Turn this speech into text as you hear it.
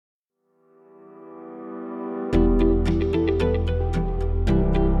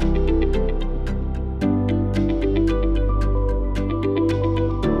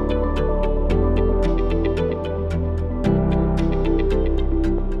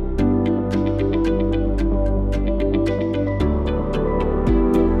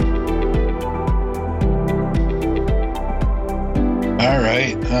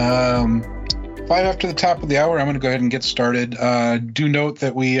5 after the top of the hour, I'm going to go ahead and get started. Do note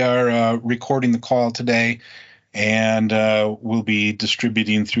that we are recording the call today, and we'll be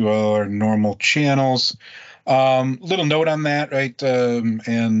distributing through all our normal channels. Little note on that, right?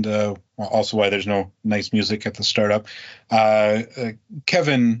 And also why there's no nice music at the startup.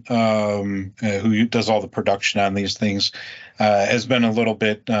 Kevin, who does all the production on these things, has been a little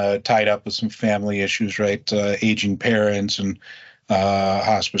bit tied up with some family issues, right? Aging parents and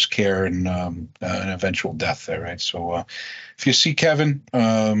hospice care and an eventual death there, right? So if you see Kevin,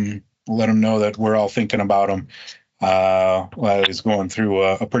 let him know that we're all thinking about him while he's going through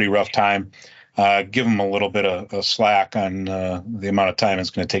a pretty rough time. Give him a little bit of slack on the amount of time it's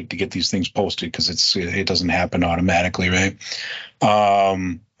going to take to get these things posted, because it doesn't happen automatically, right?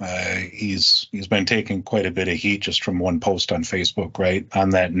 He's been taking quite a bit of heat just from one post on Facebook, right? On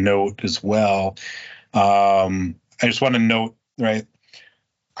that note as well, I just want to note, right,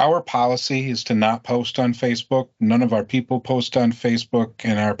 our policy is to not post on Facebook. None of our people post on Facebook,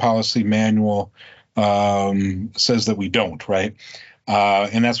 and our policy manual says that we don't, right?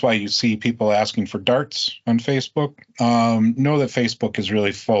 And that's why you see people asking for darts on Facebook. Know that Facebook is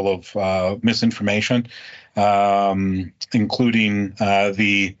really full of misinformation, including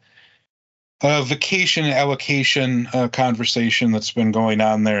the vacation allocation conversation that's been going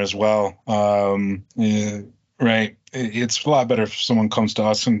on there as well. Right. It's a lot better if someone comes to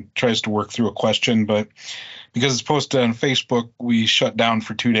us and tries to work through a question, but because it's posted on Facebook, we shut down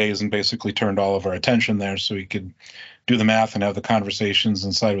for 2 days and basically turned all of our attention there so we could do the math and have the conversations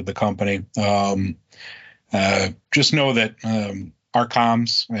inside with the company. Just know that our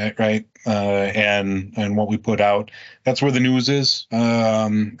comms, right, and what we put out, that's where the news is,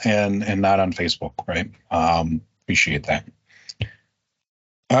 and not on Facebook, right? Appreciate that.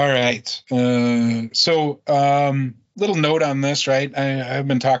 All right. So little note on this, right? I've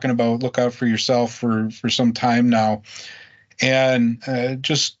been talking about look out for yourself for some time now, and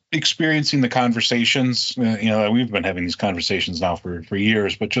just experiencing the conversations. We've been having these conversations now for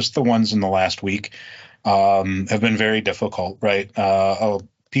years, but just the ones in the last week have been very difficult, right?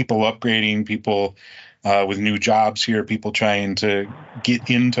 People upgrading, people with new jobs here, people trying to get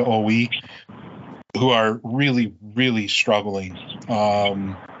into OE, who are really, really struggling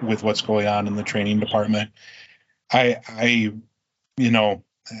with what's going on in the training department. I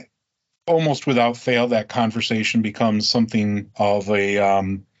almost without fail, that conversation becomes something of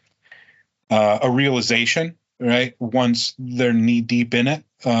a realization, right? Once they're knee deep in it,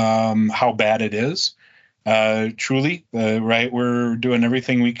 how bad it is. Truly, right? We're doing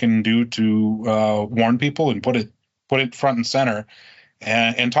everything we can do to warn people and put it front and center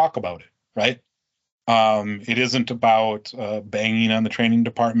and talk about it, right? It isn't about banging on the training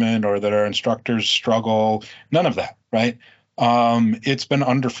department or that our instructors struggle. None of that, right? It's been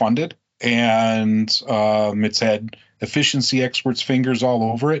underfunded, and it's had efficiency experts' fingers all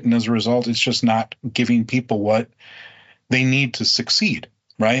over it. And as a result, it's just not giving people what they need to succeed,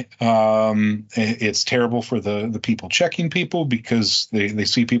 right? It's terrible for the people checking people, because they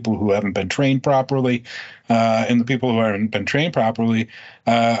see people who haven't been trained properly, and the people who haven't been trained properly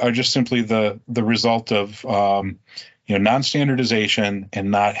are just simply the result of non-standardization and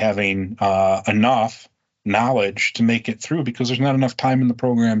not having enough knowledge to make it through, because there's not enough time in the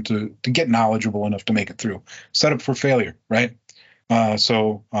program to get knowledgeable enough to make it through. Set up for failure, right?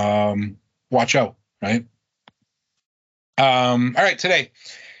 So watch out, right? All right, today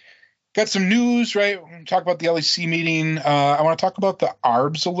got some news, right? We're talk about the LEC meeting. I want to talk about the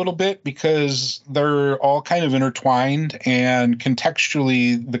ARBs a little bit, because they're all kind of intertwined, and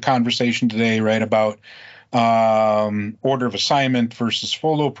contextually the conversation today, right, about order of assignment versus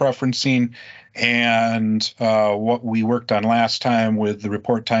FOLO preferencing, and what we worked on last time with the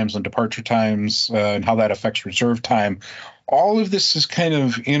report times and departure times, and how that affects reserve time. All of this is kind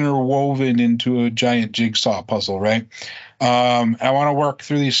of interwoven into a giant jigsaw puzzle, right? I want to work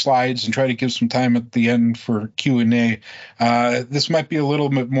through these slides and try to give some time at the end for Q&A. This might be a little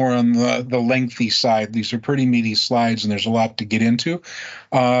bit more on the lengthy side. These are pretty meaty slides, and there's a lot to get into.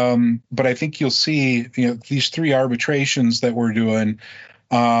 But I think you'll see, these three arbitrations that we're doing,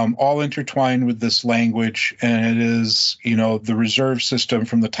 all intertwined with this language, and it is, the reserve system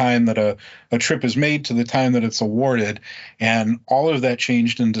from the time that a trip is made to the time that it's awarded, and all of that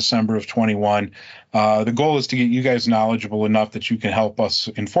changed in December of 21. The goal is to get you guys knowledgeable enough that you can help us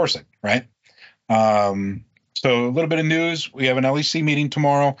enforce it, right? So a little bit of news. We have an LEC meeting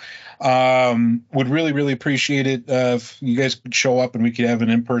tomorrow. Would really, really appreciate it if you guys could show up and we could have an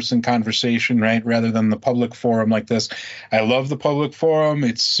in-person conversation, right, rather than the public forum like this. I love the public forum.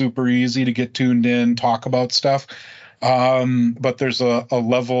 It's super easy to get tuned in, talk about stuff. But there's a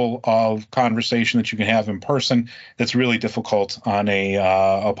level of conversation that you can have in person that's really difficult on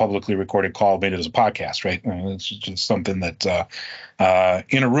a publicly recorded call made as a podcast, right? It's just something that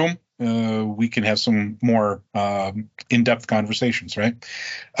in a room we can have some more in-depth conversations, right?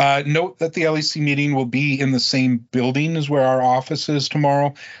 Note that the LEC meeting will be in the same building as where our office is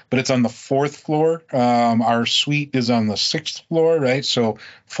tomorrow, but it's on the 4th floor. Our suite is on the 6th floor, right? So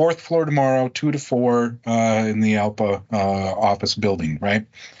 4th floor tomorrow, 2 to 4 in the ALPA office building, right?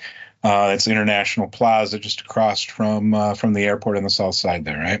 It's International Plaza just across from the airport on the south side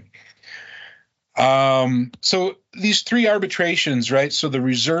there, right? So these 3 arbitrations, right? So the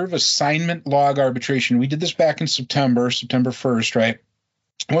reserve assignment log arbitration, we did this back in September 1st, right?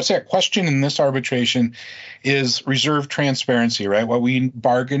 And what's that question in this arbitration is reserve transparency, right? What we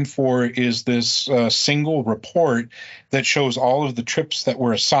bargained for is this single report that shows all of the trips that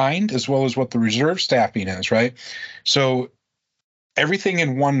were assigned as well as what the reserve staffing is, right? So everything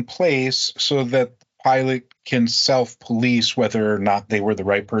in one place so that the pilot can self-police whether or not they were the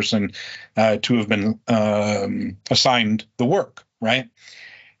right person to have been assigned the work, right?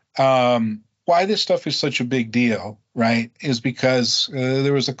 Why this stuff is such a big deal, right, is because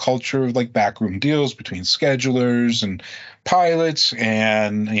there was a culture of like backroom deals between schedulers and pilots,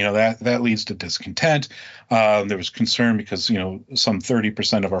 and that leads to discontent. There was concern because some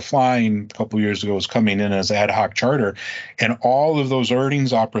 30% of our flying a couple of years ago was coming in as ad hoc charter, and all of those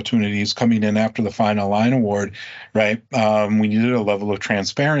earnings opportunities coming in after the final line award, right? We needed a level of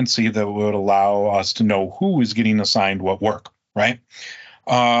transparency that would allow us to know who is getting assigned what work, right?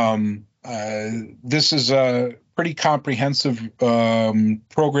 This is a pretty comprehensive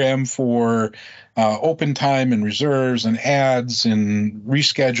program for open time and reserves and ads and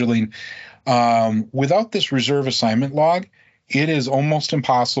rescheduling. Without this reserve assignment log, it is almost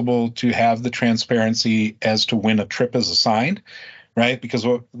impossible to have the transparency as to when a trip is assigned, right? Because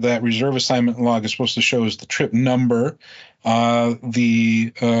what that reserve assignment log is supposed to show is the trip number,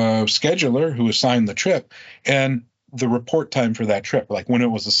 the scheduler who assigned the trip, and the report time for that trip, like when it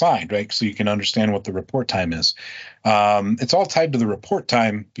was assigned, right? So you can understand what the report time is. It's all tied to the report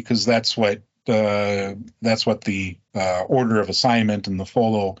time because that's what the order of assignment and the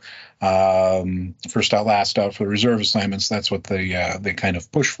FOLO, first out, last out for the reserve assignments. That's what they kind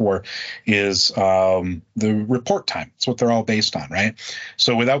of push for is the report time. It's what they're all based on, right?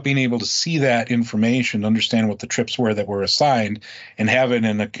 So without being able to see that information, understand what the trips were that were assigned, and have it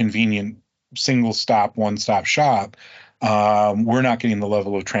in a convenient single stop, one stop shop, we're not getting the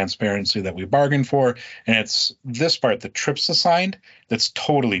level of transparency that we bargained for. And it's this part, the trips assigned, that's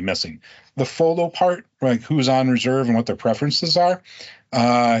totally missing. The FOLO part, like who's on reserve and what their preferences are,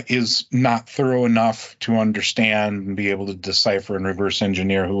 is not thorough enough to understand and be able to decipher and reverse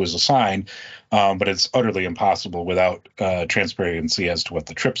engineer who was assigned. But it's utterly impossible without transparency as to what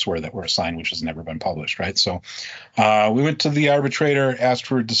the trips were that were assigned, which has never been published, right? So we went to the arbitrator, asked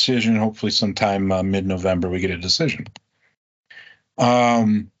for a decision. Hopefully sometime mid-November we get a decision.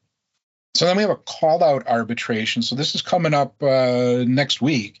 So then we have a call-out arbitration. So this is coming up next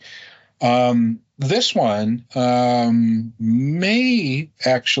week. This one may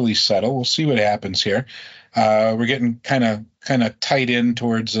actually settle. We'll see what happens here. We're getting kind of tight in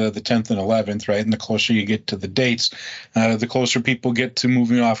towards the 10th and 11th, right? And the closer you get to the dates, the closer people get to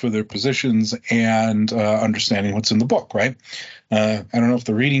moving off of their positions and understanding what's in the book, right? I don't know if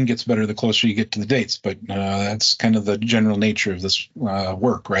the reading gets better the closer you get to the dates, but that's kind of the general nature of this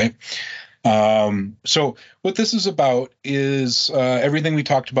work, right? So what this is about is everything we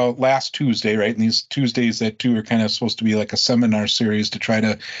talked about last Tuesday, right? And these Tuesdays that too are kind of supposed to be like a seminar series to try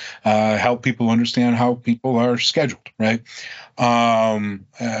to help people understand how people are scheduled, right?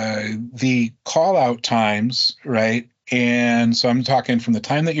 The call out times, right? And so I'm talking from the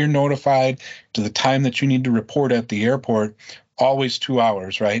time that you're notified to the time that you need to report at the airport, always 2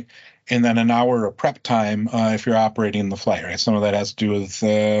 hours, right? And then an hour of prep time if you're operating the flight, right? Some of that has to do with,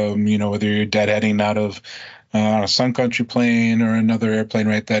 whether you're deadheading out of a Sun Country plane or another airplane,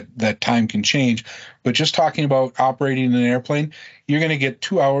 right? That time can change. But just talking about operating an airplane, you're going to get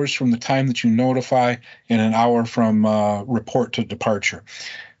 2 hours from the time that you notify and an hour from report to departure.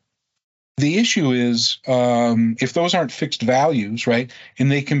 The issue is if those aren't fixed values, right,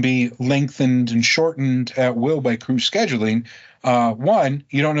 and they can be lengthened and shortened at will by crew scheduling, one,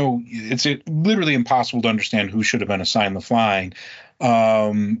 you don't know, it's literally impossible to understand who should have been assigned the flying.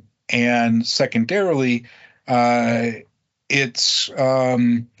 And secondarily, it's,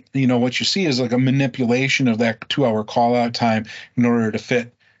 what you see is like a manipulation of that 2 hour call out time in order to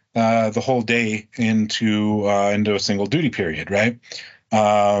fit the whole day into a single duty period, right?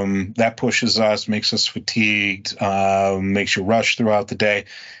 That pushes us, makes us fatigued, makes you rush throughout the day.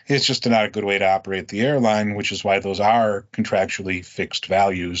 It's just not a good way to operate the airline, which is why those are contractually fixed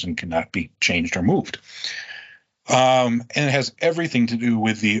values and cannot be changed or moved. And it has everything to do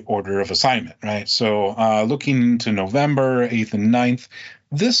with the order of assignment, right? So looking into November 8th and 9th,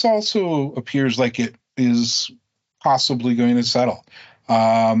 this also appears like it is possibly going to settle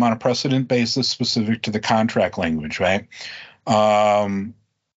on a precedent basis specific to the contract language, right? On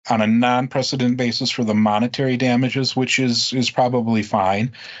a non-precedent basis for the monetary damages, which is probably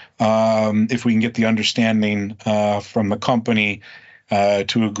fine if we can get the understanding from the company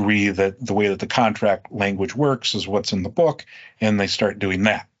to agree that the way that the contract language works is what's in the book, and they start doing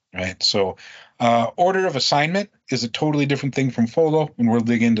that, right? So order of assignment is a totally different thing from FOLO, and we'll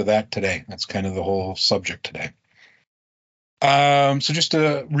dig into that today. That's kind of the whole subject today. So just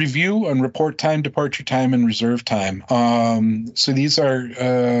a review on report time, departure time, and reserve time. So these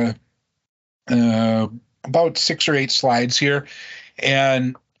are about 6 or 8 slides here.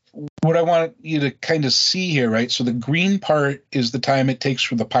 And what I want you to kind of see here, right? So the green part is the time it takes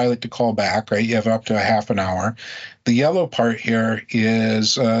for the pilot to call back, right? You have up to a half an hour. The yellow part here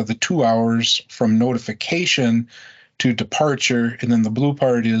is the 2 hours from notification to departure, and then the blue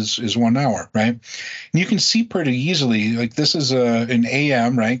part is 1 hour, right? And you can see pretty easily, like this is an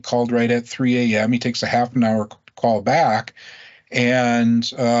AM, right? Called right at 3 a.m. He takes a half an hour call back. And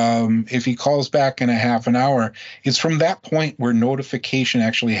if he calls back in a half an hour, it's from that point where notification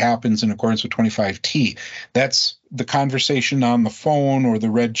actually happens in accordance with 25T. That's the conversation on the phone or the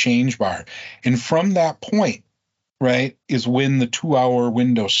red change bar. And from that point, right, is when the 2 hour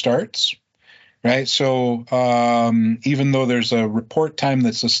window starts, right? So even though there's a report time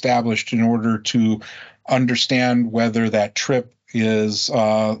that's established in order to understand whether that trip is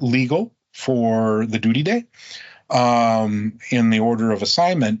legal for the duty day, in the order of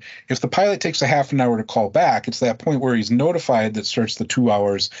assignment, if the pilot takes a half an hour to call back, it's that point where he's notified that starts the 2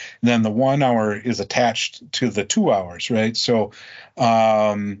 hours, and then the 1 hour is attached to the 2 hours, right? So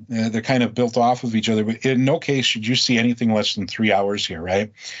they're kind of built off of each other, but in no case should you see anything less than 3 hours here,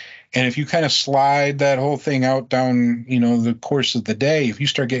 right? And if you kind of slide that whole thing out down, the course of the day, if you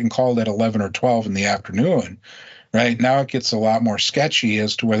start getting called at 11 or 12 in the afternoon, right, now it gets a lot more sketchy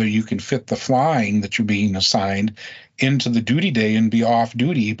as to whether you can fit the flying that you're being assigned into the duty day and be off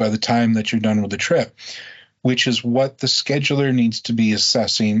duty by the time that you're done with the trip, which is what the scheduler needs to be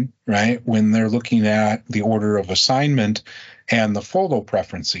assessing, right, when they're looking at the order of assignment and the FOLO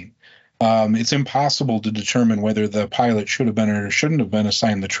preferencing. It's impossible to determine whether the pilot should have been or shouldn't have been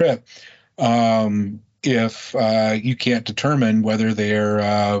assigned the trip if you can't determine whether they're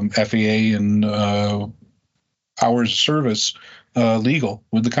FAA and hours of service legal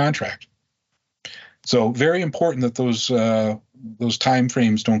with the contract. So very important that those time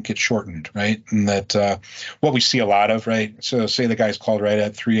frames don't get shortened, right? And that what we see a lot of, right? So say the guy's called right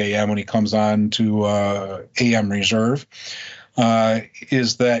at 3 a.m. when he comes on to AM reserve,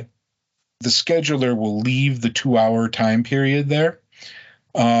 is that the scheduler will leave the 2 hour time period there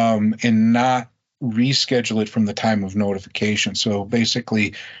and not reschedule it from the time of notification. So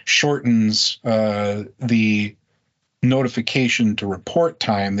basically shortens the notification to report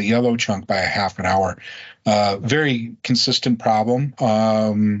time, the yellow chunk, by a half an hour. Very consistent problem.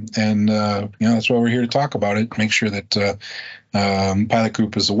 And that's why we're here to talk about it, make sure that pilot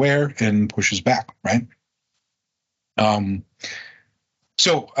group is aware and pushes back, right?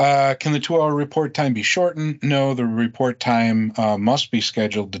 So can the 2 hour report time be shortened? No, the report time must be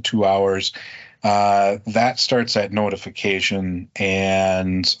scheduled to 2 hours. That starts at notification,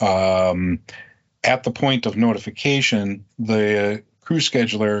 and at the point of notification, the crew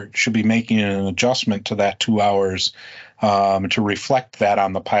scheduler should be making an adjustment to that 2 hours to reflect that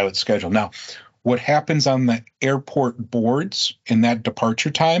on the pilot schedule. Now, what happens on the airport boards in that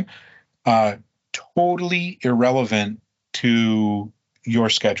departure time, totally irrelevant to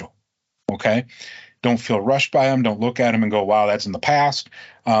your schedule, okay? Don't feel rushed by them. Don't look at them and go, wow, that's in the past.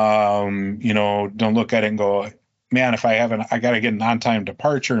 Don't look at it and go, man, if I got to get an on-time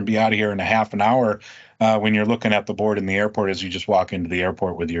departure and be out of here in a half an hour when you're looking at the board in the airport as you just walk into the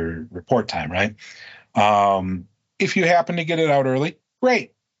airport with your report time, right? If you happen to get it out early,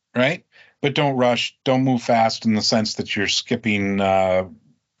 great, right? But don't rush. Don't move fast in the sense that you're skipping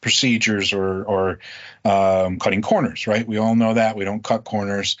procedures or cutting corners, right? We all know that. We don't cut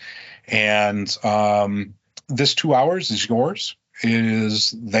corners. And this 2 hours is yours. It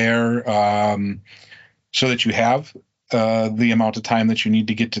is there so that you have the amount of time that you need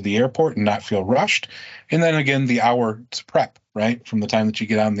to get to the airport and not feel rushed. And then again, the hour to prep, right? From the time that you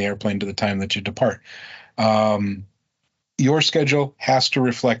get on the airplane to the time that you depart. Your schedule has to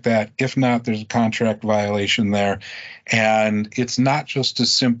reflect that. If not, there's a contract violation there. And it's not just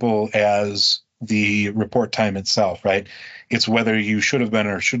as simple as the report time itself, right? It's whether you should have been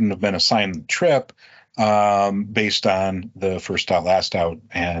or shouldn't have been assigned the trip based on the first out, last out,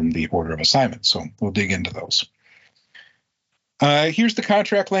 and the order of assignment. So we'll dig into those. Here's the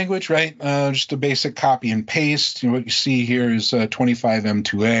contract language, right? Just a basic copy and paste. What you see here is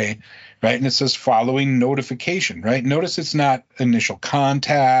 25M2A, right? And it says following notification, right? Notice it's not initial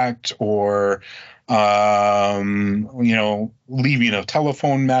contact or, leaving a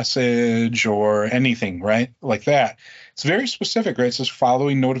telephone message or anything, right? Like that. It's very specific, right? It says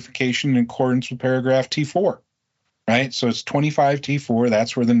following notification in accordance with paragraph T4. Right? So it's 25T4.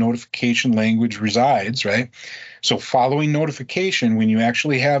 That's where the notification language resides, right? So following notification, when you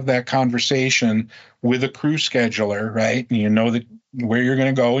actually have that conversation with a crew scheduler, right? And you know that where you're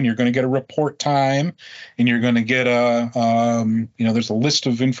going to go and you're going to get a report time and you're going to get there's a list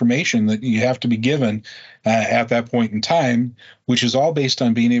of information that you have to be given at that point in time, which is all based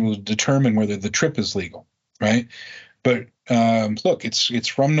on being able to determine whether the trip is legal, right? But look, it's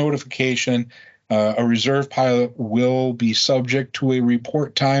from notification. A reserve pilot will be subject to a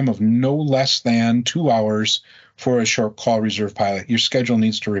report time of no less than 2 hours for a short call reserve pilot. Your schedule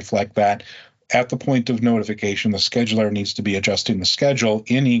needs to reflect that. At the point of notification, the scheduler needs to be adjusting the schedule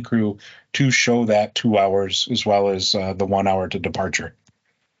in eCrew to show that 2 hours as well as the 1 hour to departure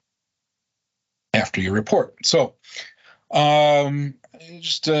after your report. So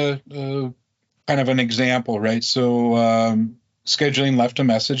just a kind of an example, right? So scheduling left a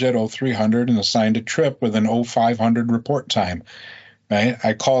message at 0300 and assigned a trip with an 0500 report time, right?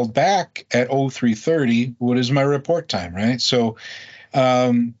 I called back at 0330. What is my report time, right? So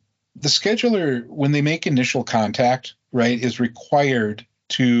the scheduler, when they make initial contact, right, is required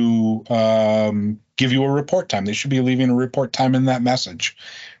to give you a report time. They should be leaving a report time in that message,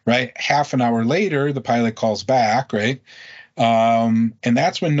 right? Half an hour later, the pilot calls back, right? And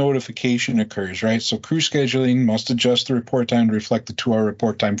that's when notification occurs, right? So crew scheduling must adjust the report time to reflect the 2 hour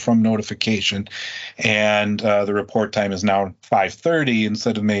report time from notification. And the report time is now 5:30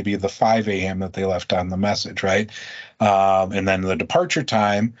 instead of maybe the 5 a.m. that they left on the message, right? And then the departure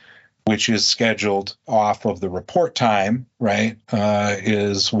time, which is scheduled off of the report time, right,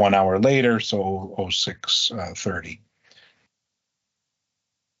 is 1 hour later, so 06:30.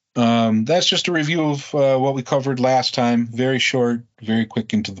 That's just a review of what we covered last time. Very short, very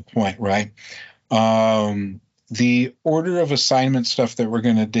quick and to the point, right? The order of assignment stuff that we're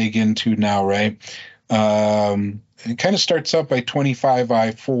going to dig into now, right? It kind of starts out by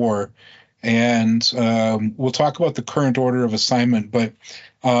 25I4, and we'll talk about the current order of assignment, but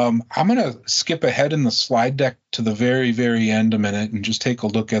I'm going to skip ahead in the slide deck to the very, very end a minute and just take a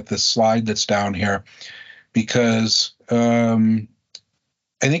look at this slide that's down here, because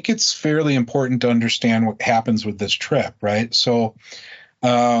I think it's fairly important to understand what happens with this trip, right? So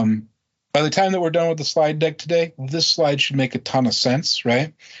by the time that we're done with the slide deck today, this slide should make a ton of sense,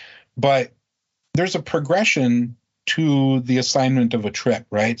 right? But there's a progression to the assignment of a trip,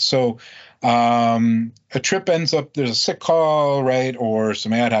 right? So a trip ends up, there's a sick call, right? Or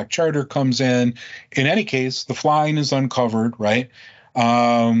some ad hoc charter comes in. In any case, the flying is uncovered, right?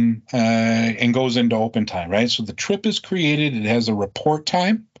 And goes into open time, right? So the trip is created. It has a report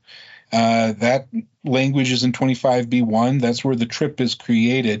time. That language is in 25B1. That's where the trip is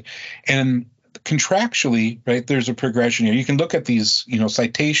created. And contractually, right, there's a progression here. You can look at these,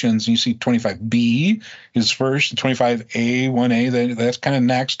 citations, and you see 25B is first, 25A, 1A, that's kind of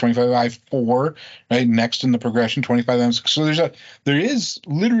next, 25I4, right, next in the progression, 25M6. So there is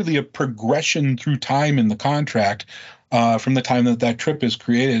literally a progression through time in the contract from the time that trip is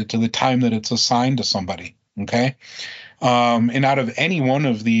created to the time that it's assigned to somebody, okay? And out of any one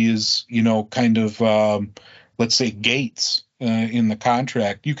of these, let's say gates in the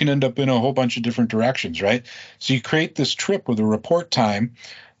contract, you can end up in a whole bunch of different directions, right? So you create this trip with a report time.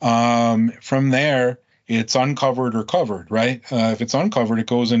 From there, it's uncovered or covered, right? If it's uncovered, it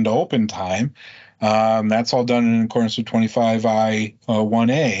goes into open time. That's all done in accordance with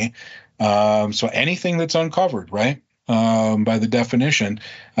 25I1A. So anything that's uncovered, right, by the definition,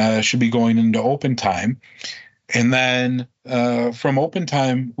 should be going into open time. And then from open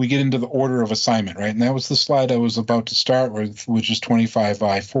time, we get into the order of assignment, right? And that was the slide I was about to start with, which is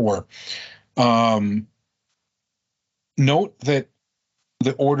 25I4. Note that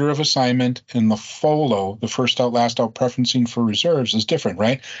the order of assignment and the FOLO, the first out, last out preferencing for reserves, is different,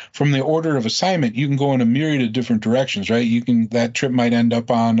 right? From the order of assignment, you can go in a myriad of different directions, right? That trip might end up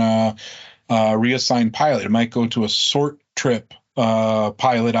on reassigned pilot. It might go to a sort trip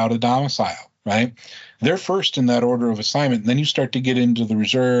pilot out of domicile, right? They're first in that order of assignment. And then you start to get into the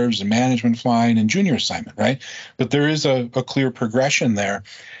reserves and management flying and junior assignment, right? But there is a clear progression there.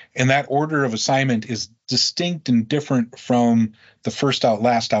 And that order of assignment is distinct and different from the first out,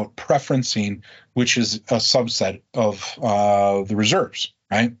 last out preferencing, which is a subset of the reserves,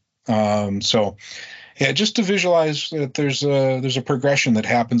 right? So yeah, just to visualize that there's a progression that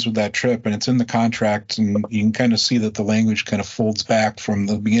happens with that trip, and it's in the contract, and you can kind of see that the language kind of folds back from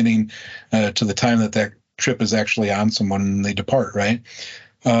the beginning to the time that that trip is actually on someone and they depart, right?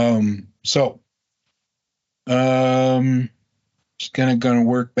 Just kind of going to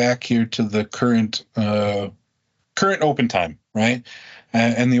work back here to the current open time, right?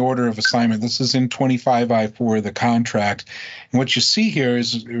 And the order of assignment. This is in 25I4, the contract. And what you see here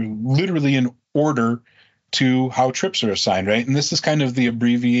is literally an order to how trips are assigned, right? And this is kind of the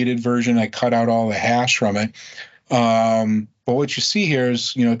abbreviated version. I cut out all the hash from it. But what you see here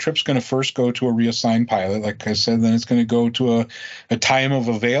is, trip's going to first go to a reassigned pilot, like I said, then it's going to go to a time of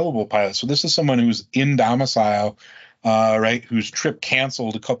available pilot. So this is someone who's in domicile, right, whose trip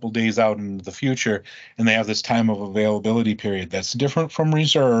canceled a couple days out into the future, and they have this time of availability period. That's different from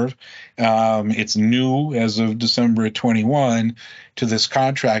reserve. It's new as of December of 21 to this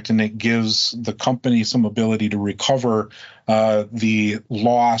contract, and it gives the company some ability to recover the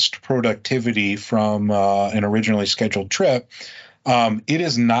lost productivity from an originally scheduled trip. It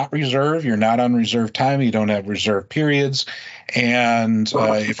is not reserve. You're not on reserve time. You don't have reserve periods. And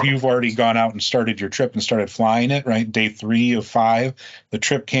if you've already gone out and started your trip and started flying it, right, day 3 of 5, the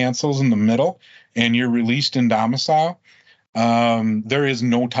trip cancels in the middle and you're released in domicile, there is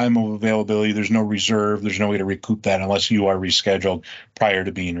no time of availability. There's no reserve. There's no way to recoup that unless you are rescheduled prior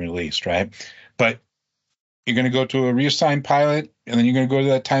to being released, right? But you're going to go to a reassigned pilot, and then you're going to go to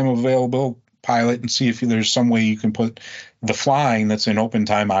that time of available pilot and see if there's some way you can put the flying that's in open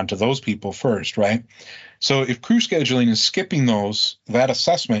time onto those people first, right? So if crew scheduling is skipping that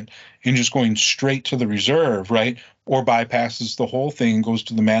assessment and just going straight to the reserve, right, or bypasses the whole thing, goes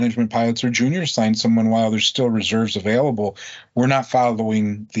to the management pilots or junior assign someone while there's still reserves available, we're not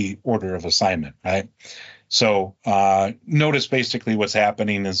following the order of assignment, right? So notice basically what's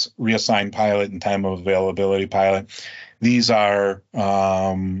happening is reassigned pilot and time of availability pilot. These are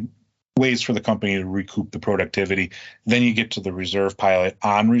ways for the company to recoup the productivity. Then you get to the reserve pilot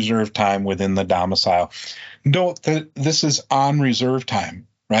on reserve time within the domicile. Note that this is on reserve time,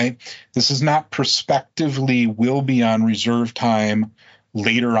 right? This is not prospectively will be on reserve time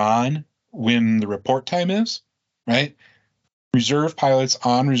later on when the report time is, right? Reserve pilots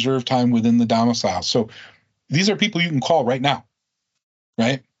on reserve time within the domicile. So these are people you can call right now,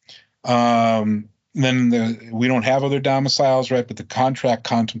 right? Then we don't have other domiciles, right? But the contract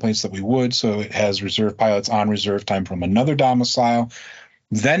contemplates that we would, so it has reserve pilots on reserve time from another domicile,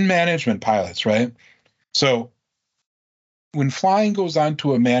 then management pilots, right? So when flying goes on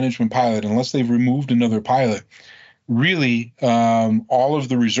to a management pilot, unless they've removed another pilot, really all of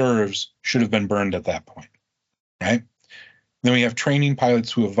the reserves should have been burned at that point, right? Then we have training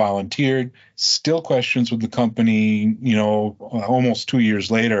pilots who have volunteered, still questions with the company, almost 2 years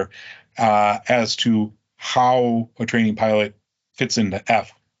later, as to how a training pilot fits into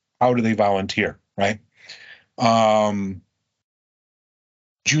F. How do they volunteer, right?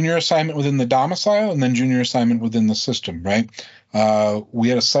 Junior assignment within the domicile and then junior assignment within the system, right? We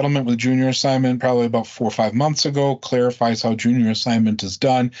had a settlement with junior assignment probably about 4 or 5 months ago, clarifies how junior assignment is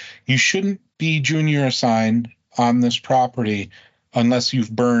done. You shouldn't be junior assigned on this property unless you've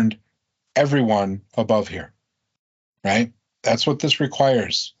burned everyone above here, right? That's what this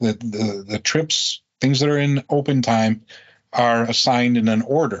requires. The trips, things that are in open time, are assigned in an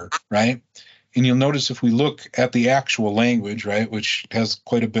order, right? And you'll notice if we look at the actual language, right, which has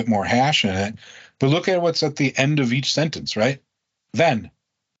quite a bit more hash in it, but look at what's at the end of each sentence, right? Then,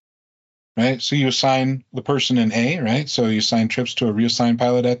 right? So you assign the person in A, right? So you assign trips to a reassigned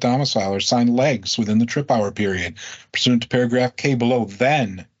pilot at domicile or assign legs within the trip hour period, pursuant to paragraph K below.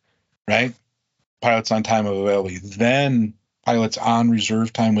 Then, right? Pilots on time of availability. Then pilots on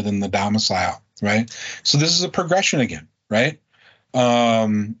reserve time within the domicile, right? So this is a progression again, right?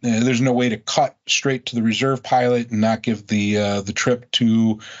 There's no way to cut straight to the reserve pilot and not give the trip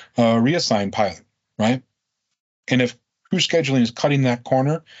to a reassigned pilot, right? And if crew scheduling is cutting that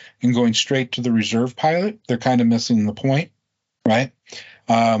corner and going straight to the reserve pilot, they're kind of missing the point, right?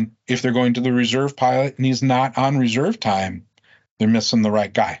 If they're going to the reserve pilot and he's not on reserve time, they're missing the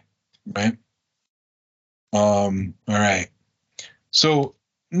right guy, right? All right. So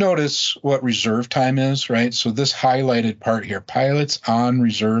notice what reserve time is, right? So this highlighted part here, pilots on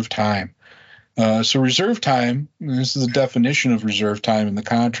reserve time. So reserve time, and this is the definition of reserve time in the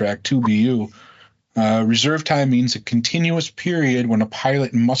contract, 2BU. Reserve time means a continuous period when a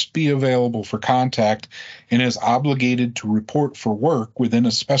pilot must be available for contact and is obligated to report for work within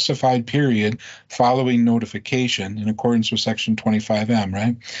a specified period following notification in accordance with Section 25M,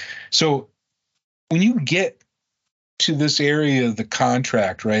 right? So when you get to this area of the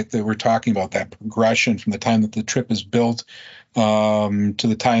contract, right, that we're talking about, that progression from the time that the trip is built to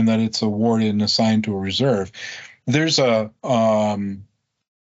the time that it's awarded and assigned to a reserve, there's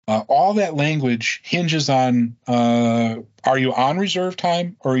all that language hinges on are you on reserve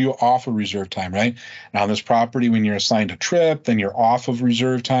time or are you off of reserve time, right? Now, on this property, when you're assigned a trip, then you're off of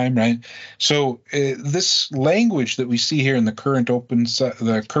reserve time, right? So this language that we see here in the current open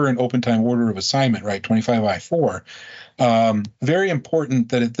time order of assignment, right, 25I4, very important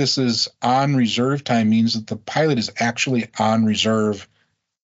that this is on reserve time means that the pilot is actually on reserve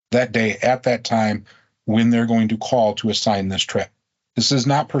that day at that time when they're going to call to assign this trip. This is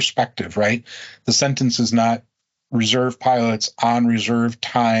not prospective, right? The sentence is not reserve pilots on reserve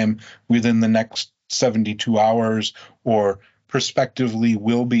time within the next 72 hours or prospectively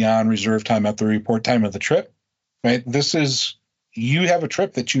will be on reserve time at the report time of the trip, right? This is, you have a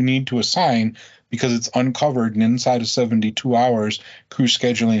trip that you need to assign because it's uncovered, and inside of 72 hours, crew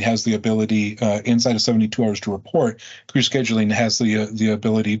scheduling has the ability, inside of 72 hours to report, crew scheduling has the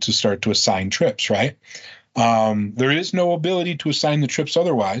ability to start to assign trips, right? There is no ability to assign the trips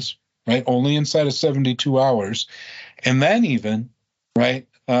otherwise, right? Only inside of 72 hours. And then even, right,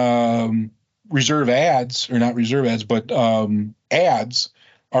 reserve ads, or not reserve ads, but ads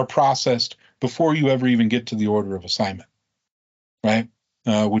are processed before you ever even get to the order of assignment, right?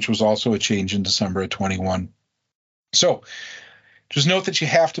 Which was also a change in December of 21. So just note that you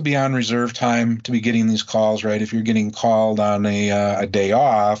have to be on reserve time to be getting these calls, right? If you're getting called on a day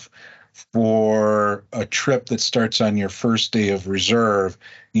off for a trip that starts on your first day of reserve,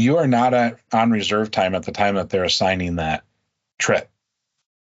 you are not on reserve time at the time that they're assigning that trip,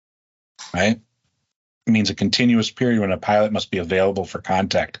 right? It means a continuous period when a pilot must be available for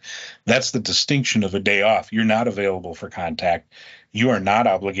contact. That's the distinction of a day off. You're not available for contact. You are not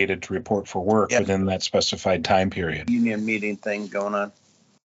obligated to report for work within that specified time period. Union meeting thing going on.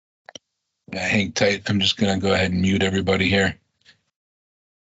 Yeah, hang tight. I'm just going to go ahead and mute everybody here.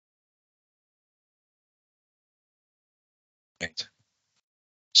 Right.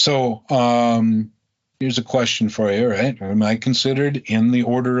 So here's a question for you, right? Am I considered in the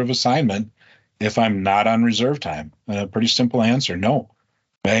order of assignment if I'm not on reserve time? A pretty simple answer, no.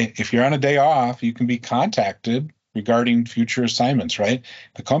 Right? If you're on a day off, you can be contacted regarding future assignments, right?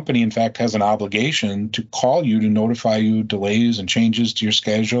 The company, in fact, has an obligation to call you to notify you delays and changes to your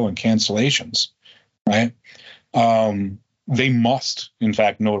schedule and cancellations, right? They must, in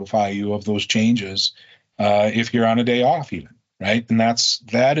fact, notify you of those changes if you're on a day off even, right? And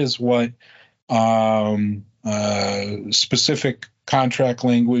that is what specific contract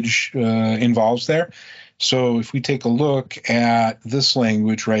language involves there. So if we take a look at this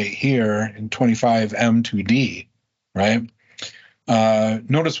language right here in 25M2D, right?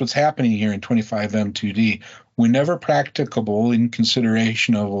 Notice what's happening here in 25M2D. Whenever practicable, in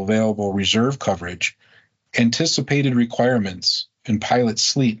consideration of available reserve coverage, anticipated requirements, and pilot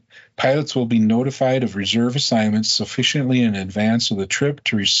sleep, pilots will be notified of reserve assignments sufficiently in advance of the trip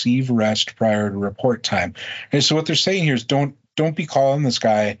to receive rest prior to report time. And so what they're saying here is don't be calling this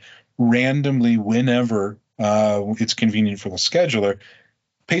guy randomly whenever it's convenient for the scheduler.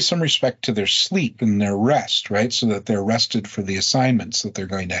 Pay some respect to their sleep and their rest, right? So that they're rested for the assignments that they're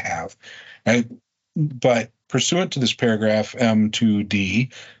going to have, right? But pursuant to this paragraph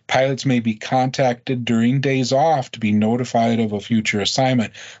M2D, pilots may be contacted during days off to be notified of a future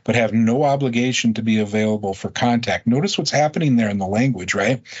assignment, but have no obligation to be available for contact. Notice what's happening there in the language,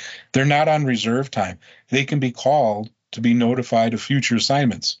 right? They're not on reserve time. They can be called to be notified of future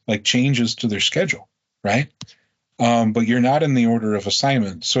assignments, like changes to their schedule, right? But you're not in the order of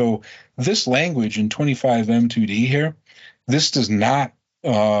assignment. So this language in 25M2D here, this does not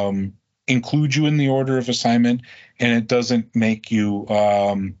include you in the order of assignment, and it doesn't make you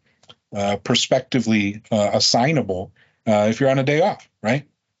prospectively assignable if you're on a day off, right?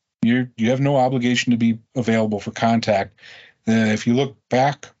 You have no obligation to be available for contact. If you look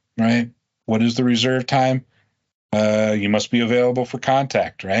back, right, what is the reserve time? You must be available for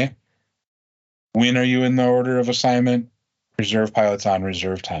contact, right? When are you in the order of assignment? Reserve pilots on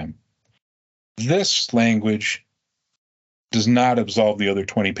reserve time. This language does not absolve the other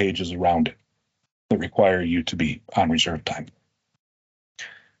 20 pages around it that require you to be on reserve time.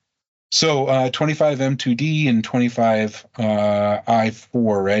 So 25 M2D and 25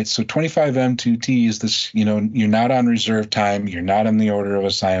 I4, right? So 25 M2T is this, you're not on reserve time, you're not in the order of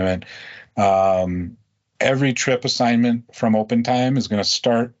assignment. Every trip assignment from open time is going to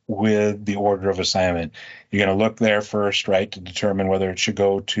start with the order of assignment. You're going to look there first, right, to determine whether it should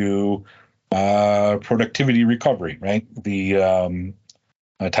go to productivity recovery, right? The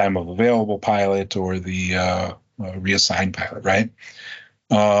time of available pilot or the reassigned pilot, right?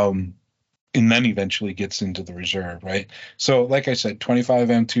 And then eventually gets into the reserve, right? So, like I said, 25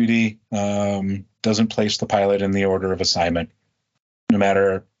 M2D doesn't place the pilot in the order of assignment, no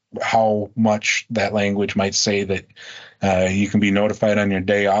matter how much that language might say that you can be notified on your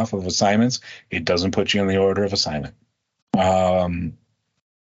day off of assignments. It doesn't put you in the order of assignment. Right?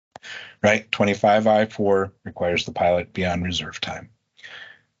 25 I4 requires the pilot be on reserve time.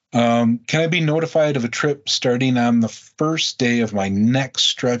 Can I be notified of a trip starting on the first day of my next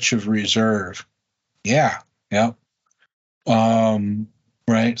stretch of reserve? Yeah.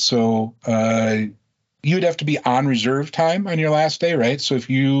 Right. So you'd have to be on reserve time on your last day, right? So if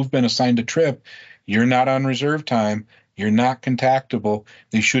you've been assigned a trip, you're not on reserve time, you're not contactable,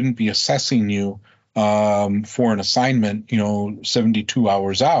 they shouldn't be assessing you for an assignment, 72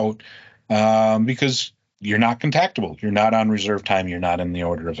 hours out, because you're not contactable. You're not on reserve time. You're not in the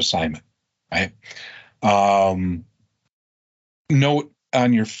order of assignment, right? Note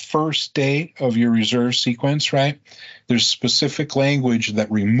on your first day of your reserve sequence, right? There's specific language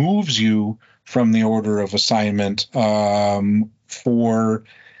that removes you from the order of assignment for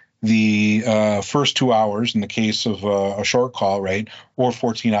the first 2 hours in the case of a short call, right? Or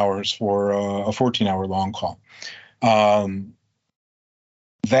 14 hours for a 14-hour long call.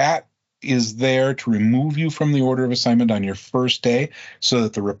 That is there to remove you from the order of assignment on your first day so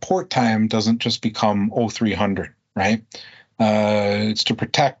that the report time doesn't just become 0300, right? It's to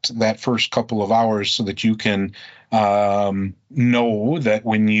protect that first couple of hours so that you can know that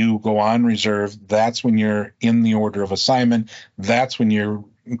when you go on reserve, that's when you're in the order of assignment. That's when you're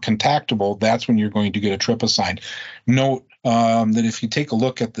contactable. That's when you're going to get a trip assigned. Note that if you take a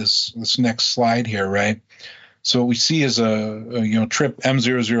look at this next slide here, right? So what we see is a trip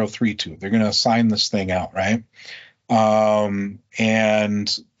M0032. They're going to assign this thing out, right?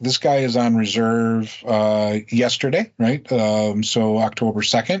 And this guy is on reserve yesterday, right? So October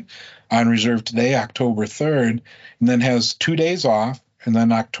 2nd, on reserve today, October 3rd, and then has 2 days off. And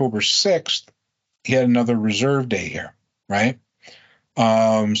then October 6th, he had another reserve day here, right?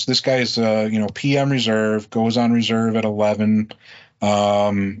 So this guy is, PM reserve, goes on reserve at 11.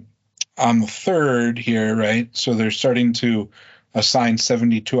 On the 3rd here, right? So they're starting to assign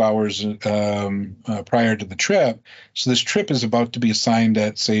 72 hours prior to the trip. So this trip is about to be assigned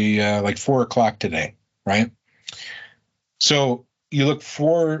at, say, like 4 o'clock today, right? So you look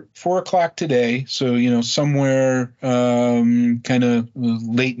 4 o'clock today. So, somewhere kind of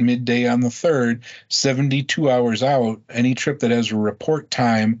late midday on the 3rd, 72 hours out, any trip that has a report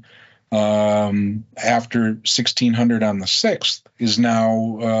time after 1600 on the 6th is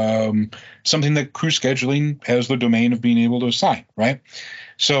now something that crew scheduling has the domain of being able to assign, right?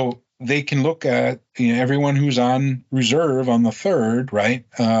 So they can look at everyone who's on reserve on the 3rd, right?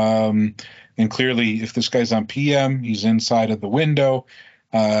 And clearly, if this guy's on PM, he's inside of the window.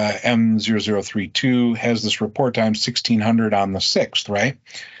 M0032 has this report time 1600 on the 6th, right?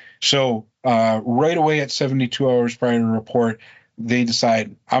 So right away at 72 hours prior to report, they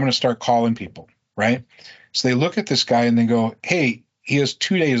decide, I'm going to start calling people, right? So they look at this guy and they go, hey, he has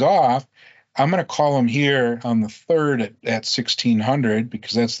 2 days off. I'm going to call him here on the 3rd at 1600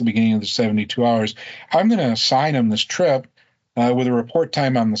 because that's the beginning of the 72 hours. I'm going to assign him this trip with a report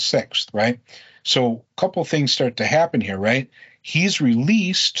time on the 6th, right? So a couple of things start to happen here, right? He's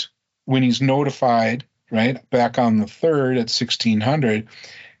released when he's notified, right, back on the 3rd at 1600,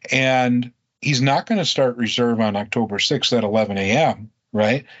 and he's not going to start reserve on October 6th at 11 a.m.,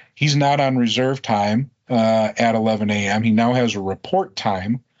 right? He's not on reserve time at 11 a.m. He now has a report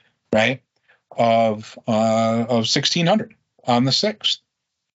time, right, of 1600 on the 6th.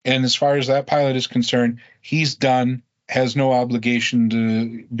 And as far as that pilot is concerned, he's done, has no obligation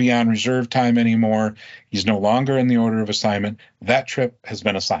to be on reserve time anymore. He's no longer in the order of assignment. That trip has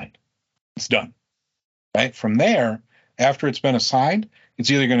been assigned. It's done, right? From there, after it's been assigned,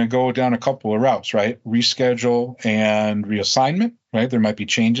 it's either going to go down a couple of routes, right? Reschedule and reassignment, right? There might be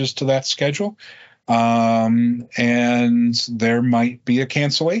changes to that schedule. And there might be a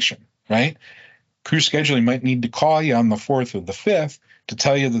cancellation, right? Crew scheduling might need to call you on the 4th or the 5th to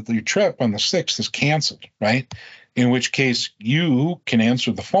tell you that your trip on the 6th is canceled, right? In which case you can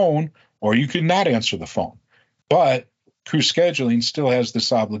answer the phone or you could not answer the phone. But crew scheduling still has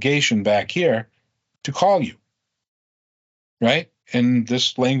this obligation back here to call you, right? And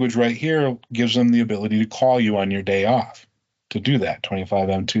this language right here gives them the ability to call you on your day off to do that,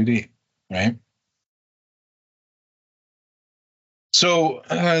 25M2D, right? So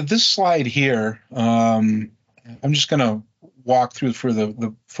this slide here, I'm just going to walk through for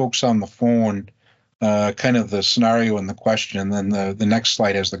the folks on the phone, kind of the scenario and the question, and then the next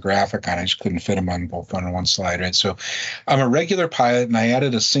slide has the graphic on it. I just couldn't fit them on both on one slide, right? So I'm a regular pilot, and I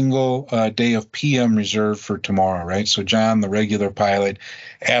added a single day of PM reserve for tomorrow, right? So John, the regular pilot,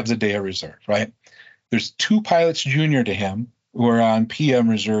 adds a day of reserve, right? There's 2 pilots junior to him who are on PM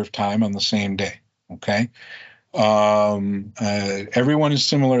reserve time on the same day, okay? Everyone is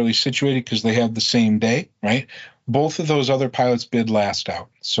similarly situated because they have the same day, right? Both of those other pilots bid last out.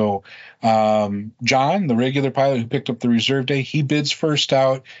 So John, the regular pilot who picked up the reserve day, he bids first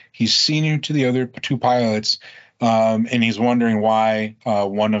out. He's senior to the other 2 pilots, and he's wondering why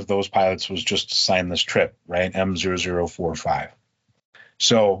one of those pilots was just assigned this trip, right? M0045.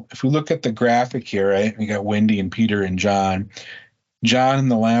 So if we look at the graphic here, right, we got Wendy and Peter and John. John in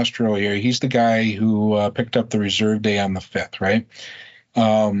the last row here, he's the guy who picked up the reserve day on the 5th, right?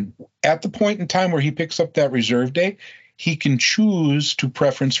 At the point in time where he picks up that reserve day, he can choose to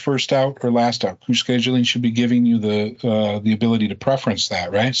preference first out or last out. Crew scheduling should be giving you the ability to preference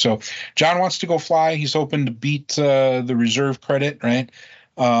that, right? So John wants to go fly. He's hoping to beat the reserve credit, right?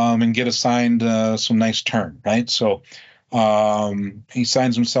 And get assigned some nice turn, right? So he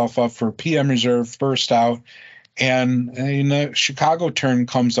signs himself up for PM reserve first out. And a Chicago turn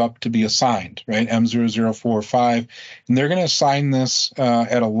comes up to be assigned, right? M0045. And they're going to assign this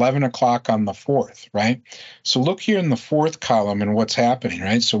at 11 o'clock on the 4th, right? So look here in the 4th column and what's happening,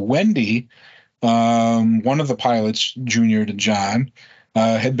 right? So Wendy, one of the pilots junior to John,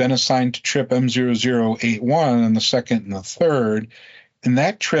 had been assigned to trip M0081 on the 2nd and the 3rd. And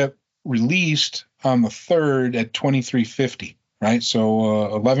that trip released on the 3rd at 23:50, right? So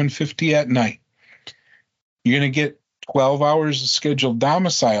 11:50 at night. You're going to get 12 hours of scheduled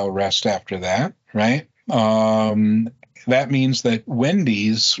domicile rest after that, right? That means that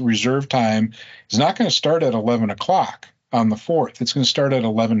Wendy's reserve time is not going to start at 11 o'clock on the 4th. It's going to start at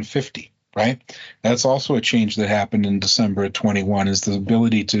 11:50, right? That's also a change that happened in December of 21, is the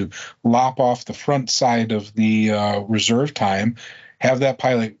ability to lop off the front side of the reserve time, have that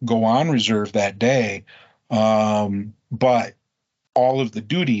pilot go on reserve that day, but all of the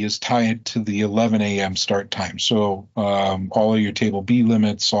duty is tied to the 11 a.m. start time. So all of your Table B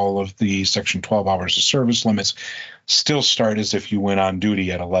limits, all of the Section 12 hours of service limits still start as if you went on duty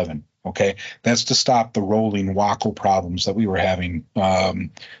at 11, okay? That's to stop the rolling WACL problems that we were having,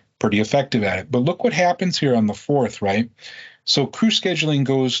 pretty effective at it. But look what happens here on the 4th, right? So crew scheduling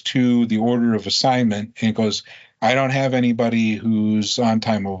goes to the order of assignment, and it goes, I don't have anybody who's on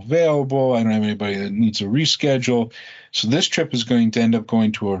time available. I don't have anybody that needs a reschedule. So this trip is going to end up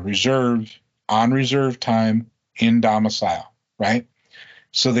going to a reserve, on reserve time, in domicile, right?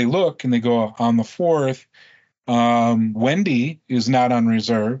 So they look and they go on the 4th, Wendy is not on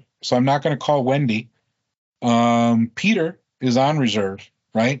reserve, so I'm not going to call Wendy. Peter is on reserve,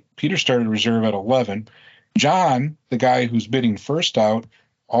 right? Peter started reserve at 11. John, the guy who's bidding first out,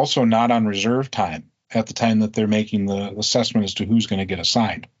 also not on reserve time at the time that they're making the assessment as to who's going to get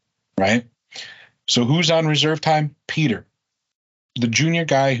assigned, right? So who's on reserve time? Peter, the junior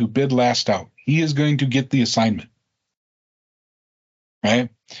guy who bid last out. He is going to get the assignment, right?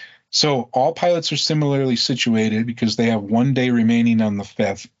 So all pilots are similarly situated because they have 1 day remaining on the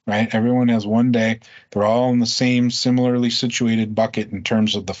 5th, right? Everyone has 1 day. They're all in the same similarly situated bucket in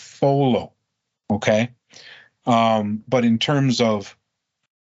terms of the FOLO, okay? But in terms of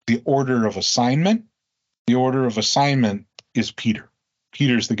the order of assignment, the order of assignment is Peter.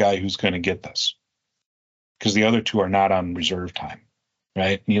 Peter's the guy who's going to get this because the other 2 are not on reserve time,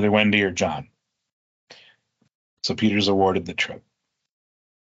 right? Neither Wendy or John. So Peter's awarded the trip.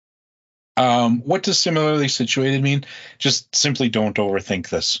 What does similarly situated mean? Just simply don't overthink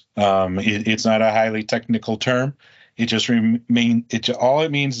this. It's not a highly technical term. It just all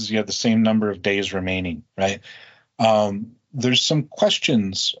it means is you have the same number of days remaining, right? There's some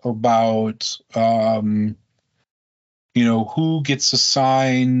questions about, who gets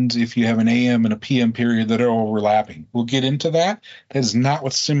assigned if you have an AM and a PM period that are overlapping. We'll get into that. That is not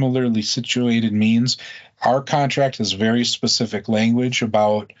what similarly situated means. Our contract has very specific language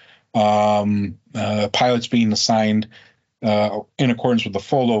about pilots being assigned in accordance with the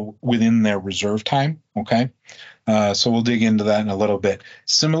FOLO within their reserve time, okay? So we'll dig into that in a little bit.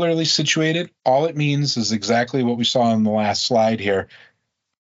 Similarly situated, all it means is exactly what we saw on the last slide here.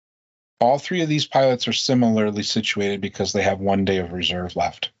 All three of these pilots are similarly situated because they have 1 day of reserve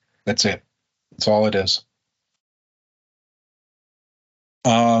left. That's it. That's all it is.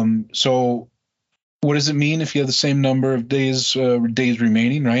 So what does it mean if you have the same number of days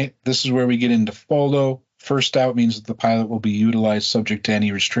remaining, right? This is where we get into FOLO. First out means that the pilot will be utilized subject to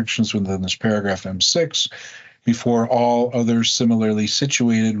any restrictions within this paragraph M6 before all other similarly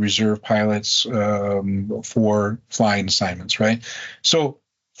situated reserve pilots for flying assignments, right? So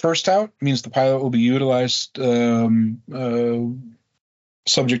first out means the pilot will be utilized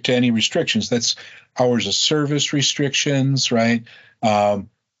subject to any restrictions. That's hours of service restrictions, right?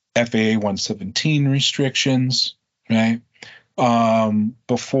 FAA 117 restrictions, right?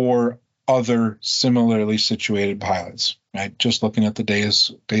 Before other similarly situated pilots, right? Just looking at the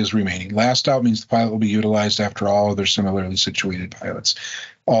days remaining. Last out means the pilot will be utilized after all other similarly situated pilots.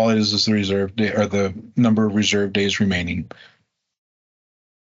 All it is the reserve day or the number of reserve days remaining.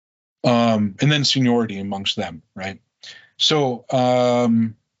 And then seniority amongst them, right? So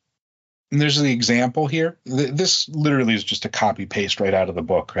there's the example here. This literally is just a copy paste right out of the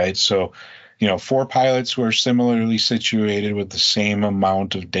book, right? So, 4 pilots who are similarly situated with the same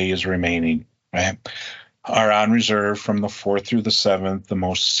amount of days remaining, right, are on reserve from the 4th through the 7th. The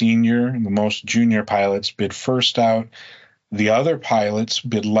most senior and the most junior pilots bid first out. The other pilots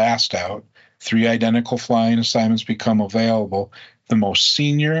bid last out. 3 identical flying assignments become available. The most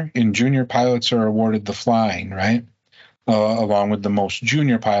senior and junior pilots are awarded the flying, right? Along with the most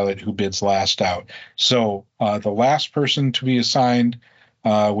junior pilot who bids last out. So the last person to be assigned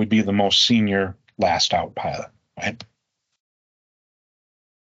would be the most senior last out pilot, right?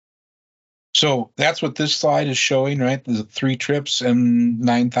 So that's what this slide is showing, right? There's 3 trips,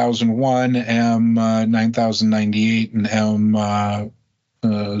 M9001, M9098, and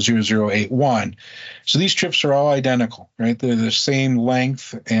M0081. So these trips are all identical, right? They're the same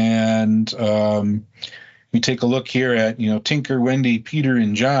length, and we take a look here at, Tinker, Wendy, Peter,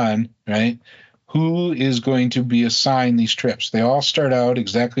 and John, right? Who is going to be assigned these trips? They all start out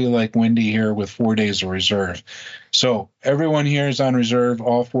exactly like Wendy here with 4 days of reserve. So everyone here is on reserve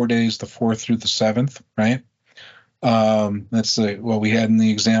all 4 days, the 4th through the 7th, right? That's what we had in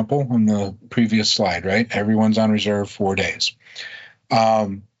the example on the previous slide, right? Everyone's on reserve 4 days.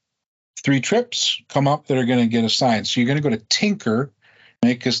 3 trips come up that are going to get assigned. So you're going to go to Tinker,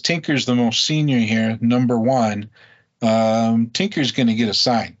 right? Because Tinker's the most senior here, number 1. Tinker's going to get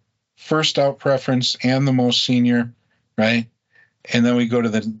assigned. First out preference and the most senior, right? And then we go to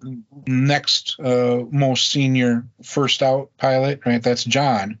the next most senior first out pilot, right? That's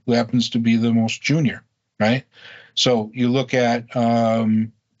John, who happens to be the most junior, right? So you look at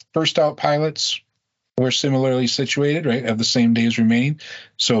first out pilots who are similarly situated, right? Have the same days remaining.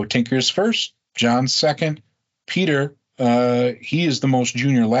 So Tinker's first, John's second, Peter, he is the most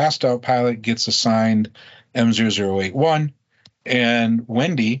junior last out pilot, gets assigned M0081, and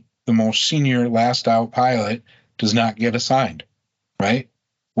Wendy, the most senior last out pilot, does not get assigned, right?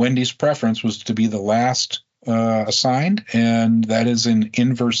 Wendy's preference was to be the last assigned, and that is an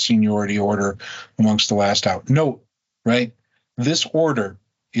inverse seniority order amongst the last out. Note, right? This order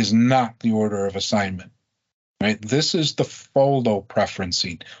is not the order of assignment, right? This is the FOLO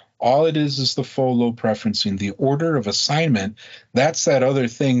preferencing. All it is the FOLO preferencing. The order of assignment, that's that other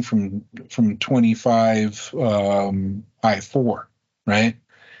thing from 25 I4, right?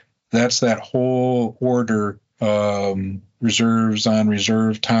 That's that whole order, reserves on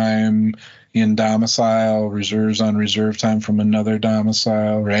reserve time in domicile, reserves on reserve time from another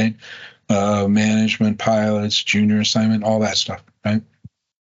domicile, right? Management pilots, junior assignment, all that stuff, right?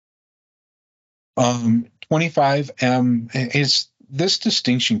 25M is, this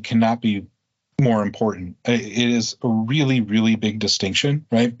distinction cannot be more important. It is a really, really big distinction,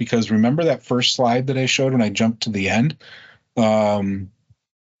 right? Because remember that first slide that I showed when I jumped to the end?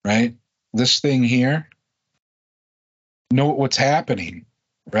 Right? This thing here, note what's happening,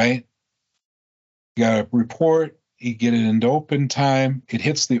 right? You got a report, you get it into open time, it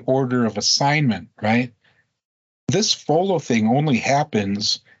hits the order of assignment, right? This FOLO thing only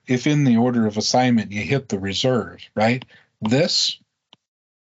happens if in the order of assignment you hit the reserve, right? This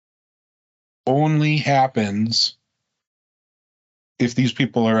only happens if these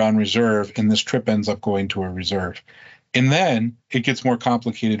people are on reserve and this trip ends up going to a reserve. And then it gets more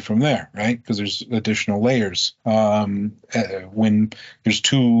complicated from there, right? Because there's additional layers. When there's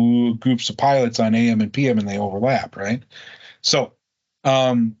 2 groups of pilots on AM and PM and they overlap, right? So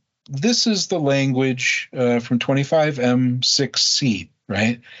this is the language from 25M6C,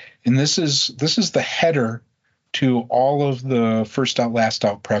 right? And this is the header to all of the first out, last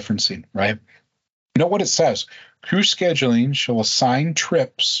out preferencing, right? You know what it says? Crew scheduling shall assign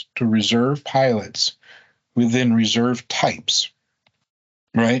trips to reserve pilots within reserve types,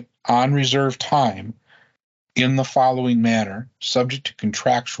 right, on reserve time in the following manner, subject to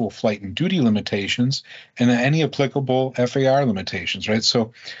contractual flight and duty limitations and any applicable FAR limitations, right?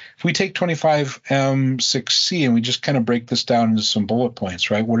 So if we take 25M6C and we just kind of break this down into some bullet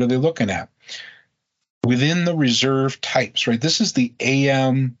points, right, what are they looking at? Within the reserve types, right? This is the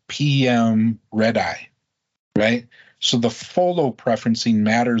AM, PM, red eye, right? So the FOLO preferencing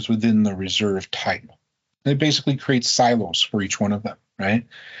matters within the reserve type. It basically creates silos for each one of them, right?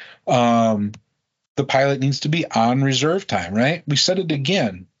 The pilot needs to be on reserve time, right? We said it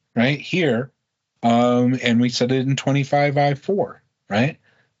again, right, here, and we said it in 25I4, right?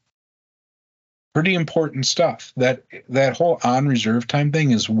 Pretty important stuff. That whole on reserve time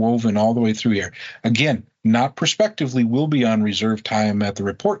thing is woven all the way through here. Again, not prospectively will be on reserve time at the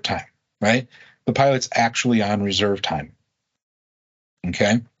report time, right? The pilot's actually on reserve time.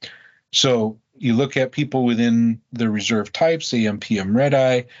 Okay, so you look at people within the reserve types, AM, PM, red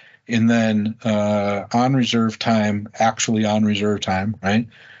eye, and then on reserve time, actually on reserve time, right?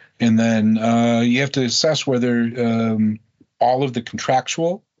 And then you have to assess whether all of the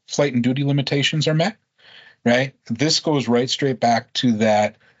contractual flight and duty limitations are met, right? This goes right straight back to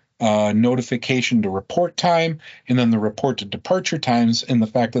that notification to report time, and then the report to departure times, and the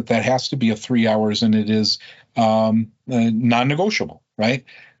fact that that has to be 3 hours, and it is non-negotiable, right?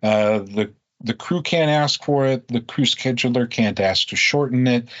 The crew can't ask for it. The crew scheduler can't ask to shorten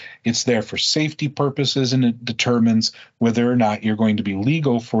it. It's there for safety purposes, and it determines whether or not you're going to be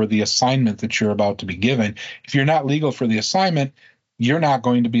legal for the assignment that you're about to be given. If you're not legal for the assignment, you're not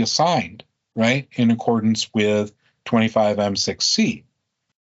going to be assigned, right, in accordance with 25M6C,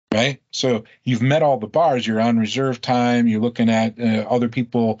 right? So you've met all the bars. You're on reserve time. You're looking at other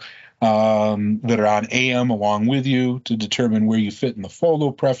people that are on AM along with you to determine where you fit in the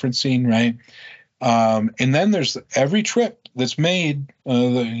FOLO preferencing, right? And then there's every trip that's made,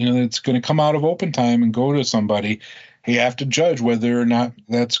 it's going to come out of open time and go to somebody. You have to judge whether or not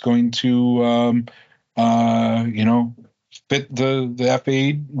that's going to, fit the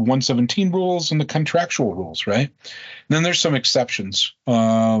FAA 117 rules and the contractual rules, right? And then there's some exceptions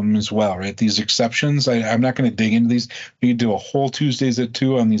as well, right? These exceptions, I'm not going to dig into these. We could do a whole Tuesdays at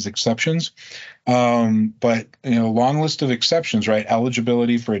 2 on these exceptions. But, long list of exceptions, right?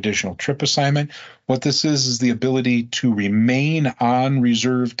 Eligibility for additional trip assignment. What this is the ability to remain on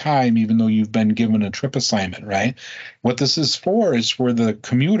reserve time, even though you've been given a trip assignment, right? What this is for the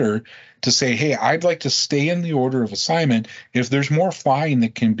commuter to say, hey, I'd like to stay in the order of assignment if there's more flying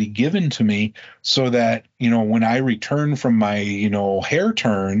that can be given to me so that, when I return from my, hair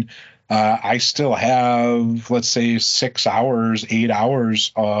turn, I still have, let's say, 6 hours, 8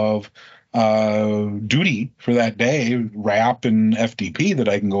 hours of duty for that day, RAP and FDP that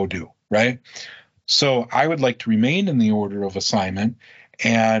I can go do, right? So I would like to remain in the order of assignment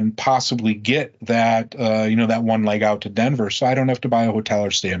and possibly get that, that one leg out to Denver so I don't have to buy a hotel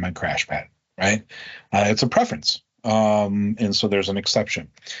or stay in my crash pad, right? It's a preference. And so there's an exception.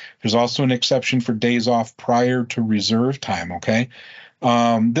 There's also an exception for days off prior to reserve time, okay?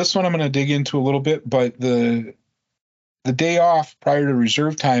 This one I'm going to dig into a little bit, but the day off prior to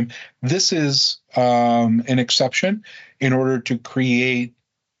reserve time, this is an exception in order to create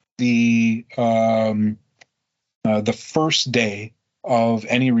the first day of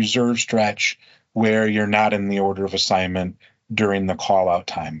any reserve stretch where you're not in the order of assignment during the call out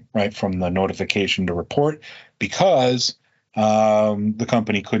time, right, from the notification to report, because the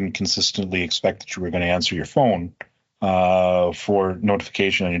company couldn't consistently expect that you were going to answer your phone for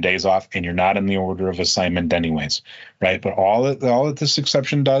notification on your days off, and you're not in the order of assignment anyways, right? But all that this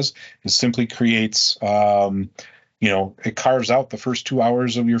exception does is simply creates, it carves out the first 2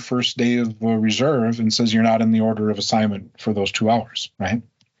 hours of your first day of reserve and says you're not in the order of assignment for those 2 hours, right?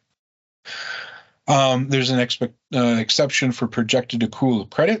 There's an exception for projected accrual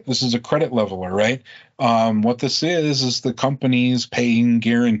of credit. This is a credit leveler, right? What this is the company's paying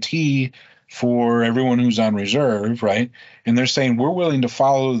guarantee for everyone who's on reserve, right? And they're saying we're willing to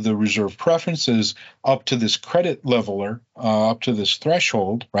follow the reserve preferences up to this credit leveler, up to this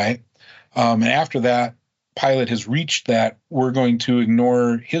threshold, right? And after that, pilot has reached that, we're going to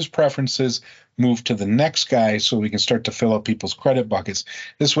ignore his preferences, move to the next guy so we can start to fill up people's credit buckets.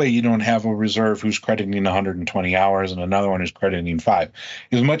 This way you don't have a reserve who's crediting 120 hours and another one who's crediting 5.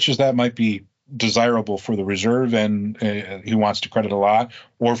 As much as that might be desirable for the reserve and he wants to credit a lot,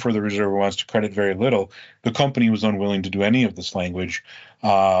 or for the reserve who wants to credit very little, the company was unwilling to do any of this language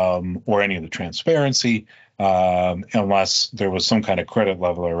or any of the transparency unless there was some kind of credit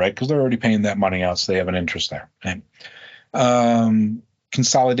leveler, right? Because they're already paying that money out, so they have an interest there. Right?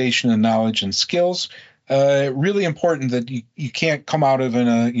 Consolidation of knowledge and skills. Really important that you can't come out of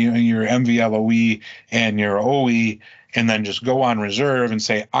your MVLOE and your OE and then just go on reserve and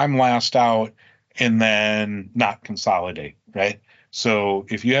say, I'm last out, and then not consolidate, right? So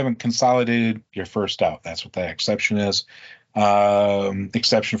if you haven't consolidated, you're first out. That's what that exception is.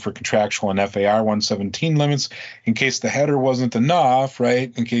 Exception for contractual and FAR 117 limits in case the header wasn't enough,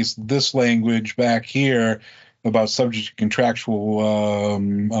 right? In case this language back here about subject to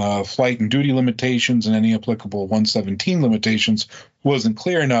contractual flight and duty limitations and any applicable 117 limitations wasn't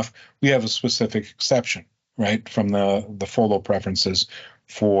clear enough, we have a specific exception, right, from the FOLO preferences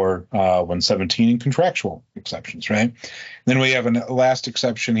for 117 and contractual exceptions, right? Then we have a last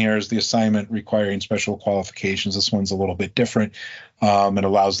exception here is the assignment requiring special qualifications. This one's a little bit different. It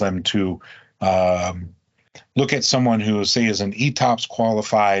allows them to look at someone who, say, is an ETOPS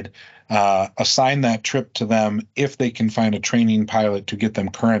qualified, assign that trip to them if they can find a training pilot to get them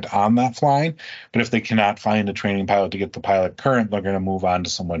current on that flying. But if they cannot find a training pilot to get the pilot current, they're going to move on to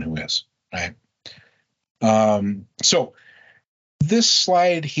someone who is, right? So this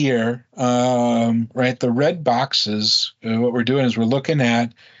slide here, right, the red boxes, what we're doing is we're looking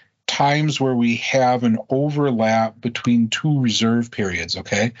at times where we have an overlap between two reserve periods,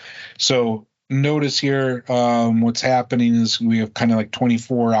 okay? So notice here what's happening is we have kind of like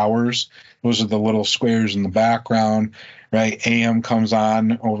 24 hours. Those are the little squares in the background, right? AM comes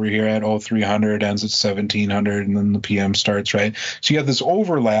on over here at 0300, ends at 1700, and then the PM starts, right? So you have this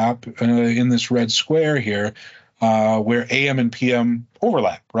overlap in this red square here where AM and PM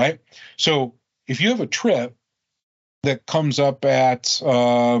overlap, right? So if you have a trip that comes up at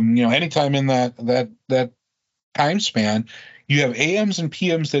anytime in that time span, you have AMs and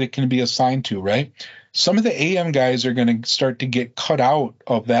PMs that it can be assigned to, right? Some of the AM guys are going to start to get cut out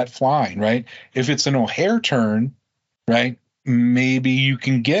of that flying, right? If it's an O'Hare turn, right, maybe you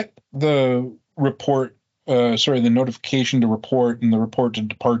can get the report, the notification to report and the report to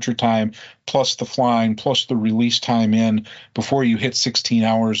departure time, plus the flying, plus the release time in before you hit 16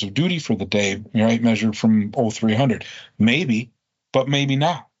 hours of duty for the day, right, measured from 0300. Maybe, but maybe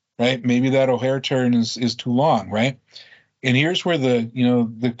not, right? Maybe that O'Hare turn is too long, right? And here's where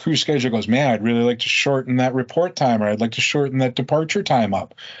the crew schedule goes, man, I'd really like to shorten that report time, or I'd like to shorten that departure time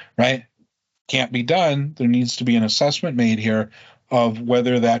up, right? Can't be done. There needs to be an assessment made here of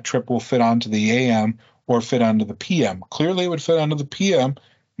whether that trip will fit onto the AM or fit onto the PM. Clearly it would fit onto the PM,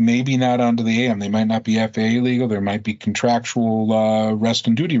 maybe not onto the AM. They might not be FAA legal. There might be contractual rest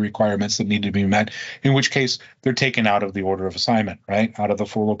and duty requirements that need to be met, in which case they're taken out of the order of assignment, right? Out of the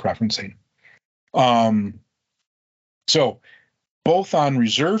FOLO preferencing. So both on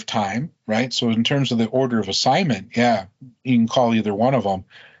reserve time, right? So in terms of the order of assignment, yeah, you can call either one of them.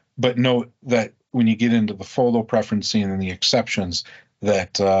 But note that when you get into the FOLO preferencing and the exceptions,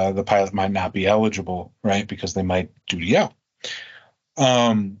 that the pilot might not be eligible, right? Because they might duty out.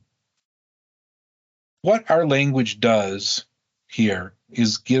 What our language does here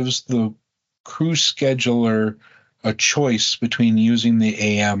is gives the crew scheduler a choice between using the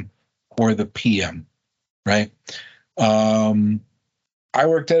AM or the PM, right? I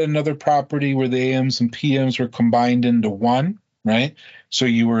worked at another property where the AMs and PMs were combined into one, right? So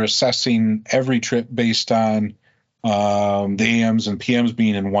you were assessing every trip based on the AMs and PMs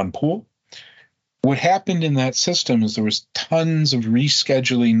being in one pool. What happened in that system is there was tons of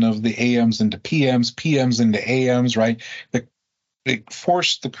rescheduling of the AMs into PMs, PMs into AMs, right? It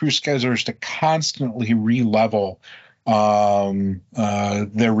forced the crew schedulers to constantly re-level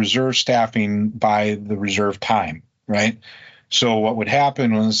their reserve staffing by the reserve time, right? So what would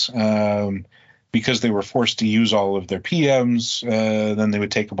happen was because they were forced to use all of their PMs, then they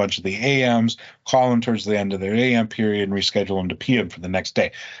would take a bunch of the AMs, call them towards the end of their AM period, and reschedule them to PM for the next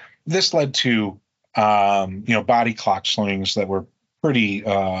day. This led to body clock swings that were pretty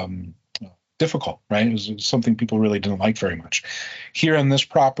difficult, right? It was something people really didn't like very much. Here on this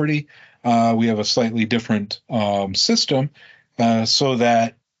property, we have a slightly different system so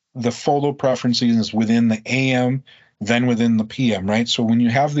that the FOLO preferencing is within the AM, then within the PM, right? So when you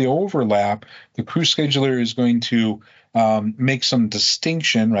have the overlap, the crew scheduler is going to make some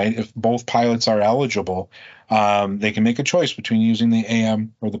distinction, right? If both pilots are eligible, they can make a choice between using the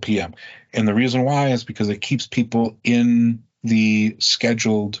AM or the PM. And the reason why is because it keeps people in the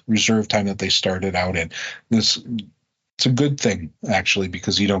scheduled reserve time that they started out in. It's a good thing, actually,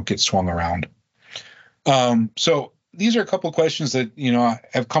 because you don't get swung around. So these are a couple of questions that,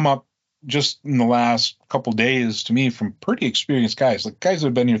 have come up just in the last couple of days to me from pretty experienced guys, like guys that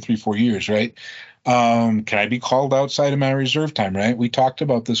have been here 3-4 years, right? Can I be called outside of my reserve time, right? We talked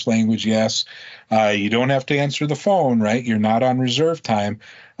about this language, yes. You don't have to answer the phone, right? You're not on reserve time.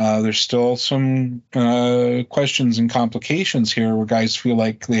 There's still some questions and complications here where guys feel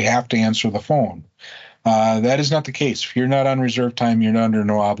like they have to answer the phone. That is not the case. If you're not on reserve time, you're under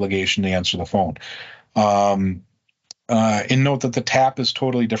no obligation to answer the phone. And note that the tap is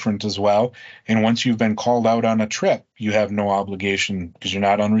totally different as well. And once you've been called out on a trip, you have no obligation because you're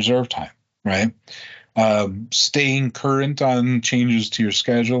not on reserve time, right? Staying current on changes to your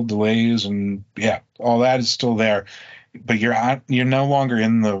schedule, delays, and all that is still there. But you're no longer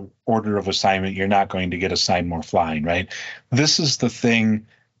in the order of assignment. You're not going to get assigned more flying, right? This is the thing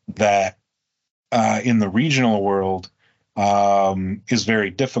that in the regional world is very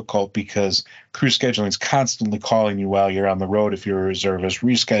difficult because crew scheduling is constantly calling you while you're on the road if you're a reservist,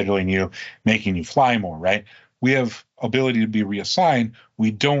 rescheduling you, making you fly more, right? We have ability to be reassigned.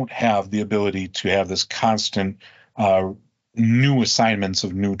 We don't have the ability to have this constant new assignments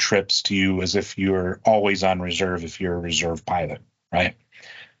of new trips to you as if you're always on reserve if you're a reserve pilot, right?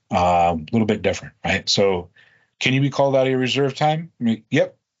 A little bit different, right? So can you be called out of your reserve time?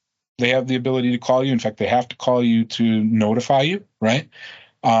 Yep. They have the ability to call you. In fact, they have to call you to notify you, right?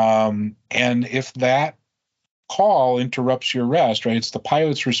 And if that call interrupts your rest, right, it's the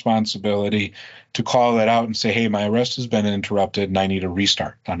pilot's responsibility to call that out and say, hey, my rest has been interrupted and I need a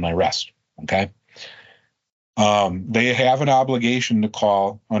restart on my rest, okay? They have an obligation to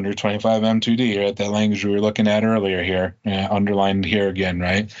call under 25M2D, right? That language we were looking at earlier here, underlined here again,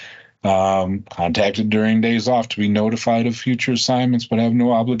 right? Contacted during days off to be notified of future assignments, but have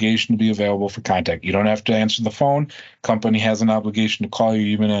no obligation to be available for contact. You don't have to answer the phone. Company has an obligation to call you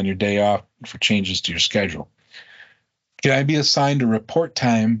even on your day off for changes to your schedule. Can I be assigned a report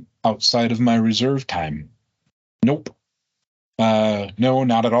time outside of my reserve time? Nope. No,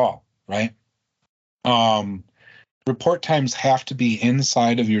 not at all, right? Report times have to be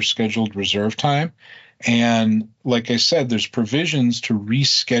inside of your scheduled reserve time. And like I said, there's provisions to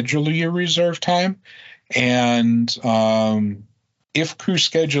reschedule your reserve time. And if crew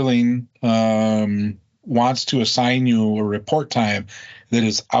scheduling wants to assign you a report time that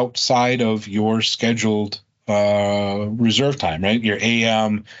is outside of your scheduled reserve time, right? Your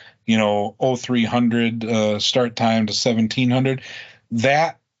AM, 0300 start time to 1700,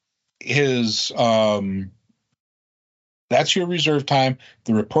 that is that's your reserve time.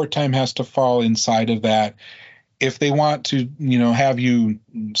 The report time has to fall inside of that. If they want to, have you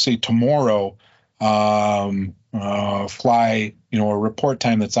say tomorrow fly, a report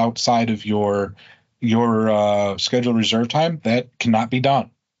time that's outside of your scheduled reserve time, that cannot be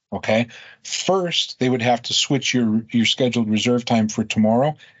done. Okay. First, they would have to switch your scheduled reserve time for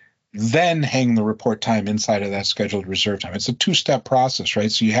tomorrow, then hang the report time inside of that scheduled reserve time. It's a two-step process,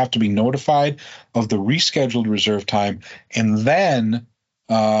 right? So you have to be notified of the rescheduled reserve time, and then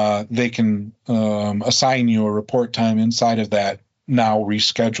they can assign you a report time inside of that now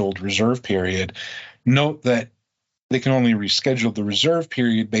rescheduled reserve period. Note that they can only reschedule the reserve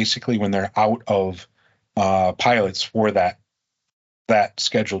period basically when they're out of pilots for that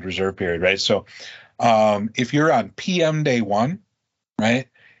scheduled reserve period, right? So if you're on PM day one, right,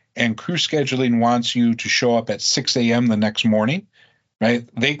 and crew scheduling wants you to show up at 6 a.m. the next morning, right?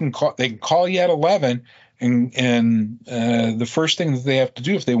 They can call you at 11, and the first thing that they have to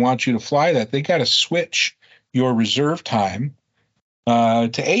do if they want you to fly that, they got to switch your reserve time to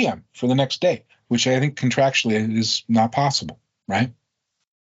AM for the next day, which I think contractually is not possible, right?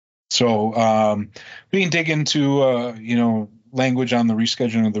 So we can dig into language on the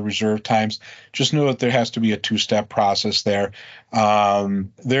rescheduling of the reserve times. Just know that there has to be a two-step process there.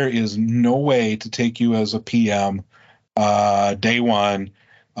 There is no way to take you as a PM day one,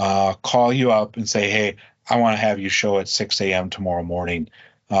 call you up and say, hey, I want to have you show at 6 a.m. tomorrow morning,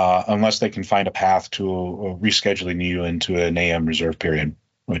 unless they can find a path to rescheduling you into an AM reserve period,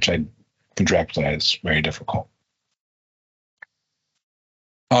 which I contractually is very difficult.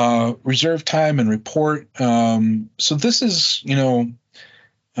 Reserve time and report. So this is,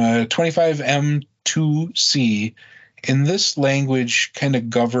 25M2C. And this language kind of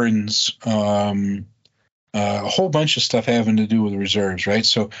governs a whole bunch of stuff having to do with reserves, right?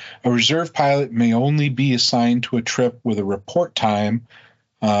 So a reserve pilot may only be assigned to a trip with a report time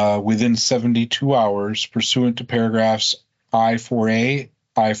within 72 hours pursuant to paragraphs I-4A,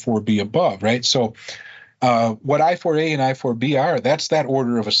 I-4B above, right? So what I-4A and I-4B are, that's that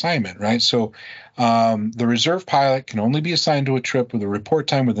order of assignment, right? So the reserve pilot can only be assigned to a trip with a report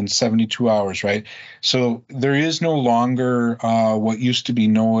time within 72 hours, right? So there is no longer what used to be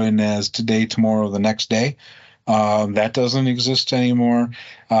known as today, tomorrow, the next day. That doesn't exist anymore.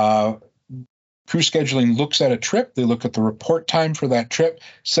 Crew scheduling looks at a trip. They look at the report time for that trip.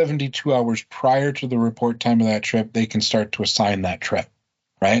 72 hours prior to the report time of that trip, they can start to assign that trip,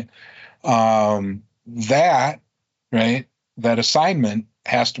 right? That assignment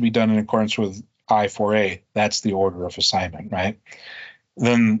has to be done in accordance with I-4A. That's the order of assignment, right?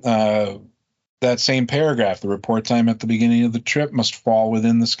 Then that same paragraph, the report time at the beginning of the trip must fall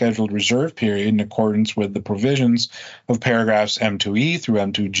within the scheduled reserve period in accordance with the provisions of paragraphs M2E through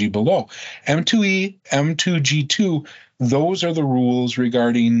M2G below. M2E, M2G2, those are the rules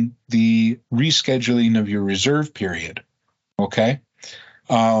regarding the rescheduling of your reserve period, okay?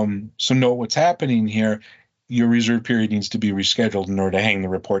 So note what's happening here. Your reserve period needs to be rescheduled in order to hang the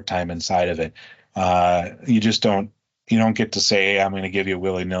report time inside of it. You don't get to say, I'm going to give you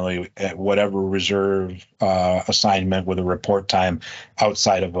willy-nilly at whatever reserve assignment with a report time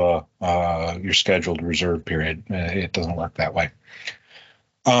outside of your scheduled reserve period. It doesn't work that way.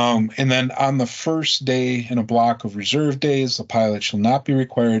 And then on the first day in a block of reserve days, the pilot shall not be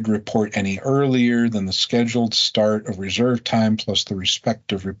required to report any earlier than the scheduled start of reserve time plus the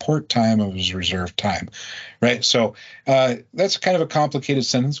respective report time of his reserve time, right? So that's kind of a complicated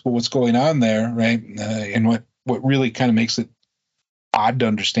sentence, but what's going on there, right, and what really kind of makes it odd to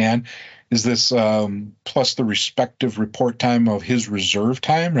understand is this plus the respective report time of his reserve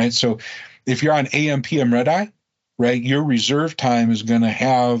time, right? So if you're on AM, PM red eye, right, your reserve time is going to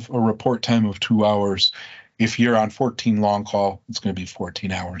have a report time of 2 hours. If you're on 14 long call, it's going to be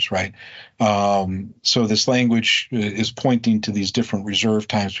 14 hours, right? So this language is pointing to these different reserve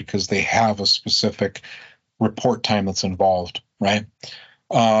times because they have a specific report time that's involved, right?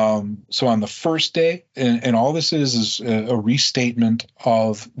 So on the first day, and all this is a restatement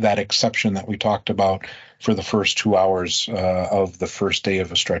of that exception that we talked about for the first 2 hours of the first day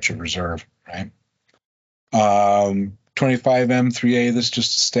of a stretch of reserve, right? 25M3A, this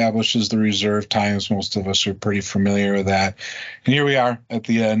just establishes the reserve times. Most of us are pretty familiar with that. And here we are at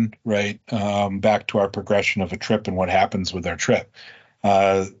the end, right? Back to our progression of a trip and what happens with our trip.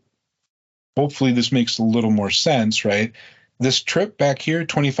 Hopefully this makes a little more sense, right? This trip back here,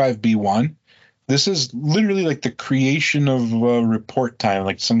 25B1, this is literally like the creation of a report time,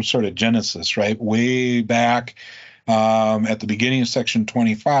 like some sort of genesis, right? Way back at the beginning of section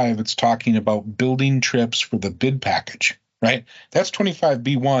 25, it's talking about building trips for the bid package, right? That's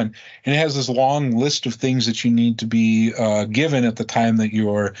 25B1, and it has this long list of things that you need to be given at the time that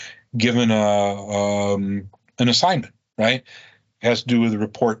you're given an assignment, right? It has to do with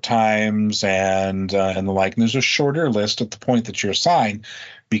report times and the like. And there's a shorter list at the point that you're assigned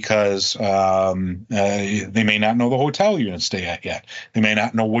because they may not know the hotel you're going to stay at yet. They may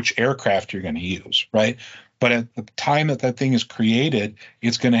not know which aircraft you're going to use, right? But at the time that thing is created,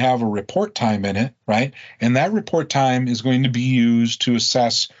 it's going to have a report time in it, right? And that report time is going to be used to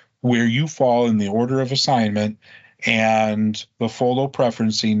assess where you fall in the order of assignment and the FOLO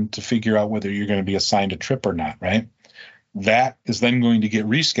preferencing to figure out whether you're going to be assigned a trip or not, right? That is then going to get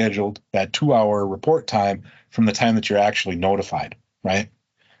rescheduled, that 2 hour report time, from the time that you're actually notified, right?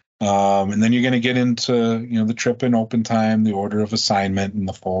 And then you're going to get into, the trip and open time, the order of assignment, and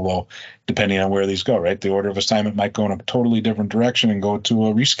the FOLO, depending on where these go, right? The order of assignment might go in a totally different direction and go to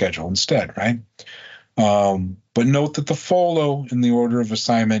a reschedule instead, right? But note that the FOLO and the order of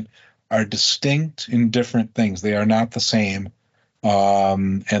assignment are distinct in different things. They are not the same.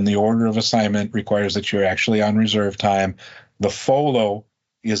 And the order of assignment requires that you're actually on reserve time. The FOLO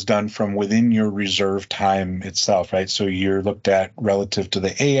is done from within your reserve time itself, right? So you're looked at relative to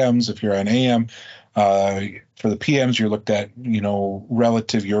the AMs if you're on AM. For the PMs, you're looked at,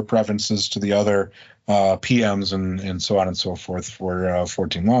 relative your preferences to the other PMs and so on and so forth for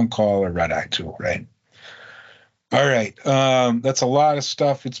 14 long call or red eye tool, right? All right, that's a lot of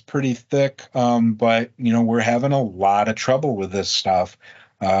stuff. It's pretty thick, but we're having a lot of trouble with this stuff.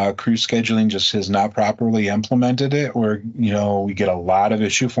 Crew scheduling just has not properly implemented it, or we get a lot of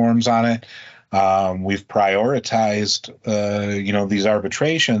issue forms on it. We've prioritized, these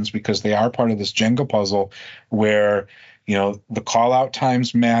arbitrations because they are part of this Jenga puzzle where the call out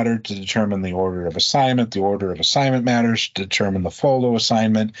times matter to determine the order of assignment. The order of assignment matters to determine the FOLO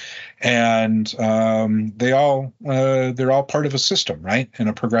assignment, and they're all part of a system, right? And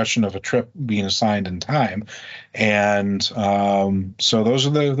a progression of a trip being assigned in time. And so those are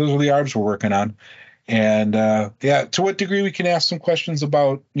the arbs we're working on. And to what degree we can ask some questions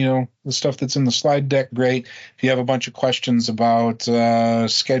about, the stuff that's in the slide deck, great. If you have a bunch of questions about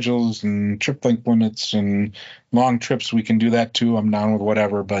schedules and trip length limits and long trips, we can do that too. I'm down with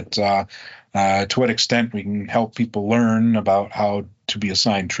whatever, but to what extent we can help people learn about how to be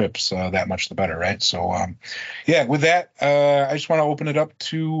assigned trips, that much the better, right? So, yeah, with that, I just want to open it up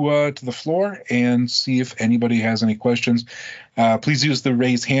to the floor and see if anybody has any questions. Please use the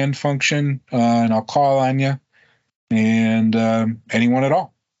raise hand function, and I'll call on you, and anyone at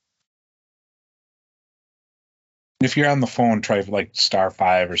all. If you're on the phone, try like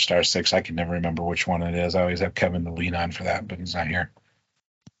 *5 or *6. I can never remember which one it is. I always have Kevin to lean on for that, but he's not here.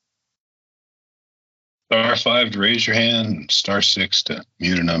 *5 to raise your hand, *6 to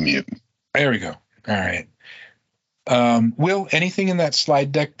mute and unmute. There we go. All right. Will, anything in that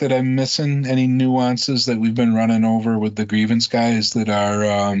slide deck that I'm missing? Any nuances that we've been running over with the grievance guys that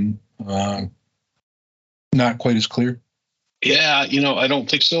are not quite as clear? Yeah, I don't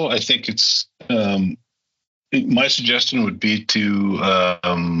think so. I think it's my suggestion would be to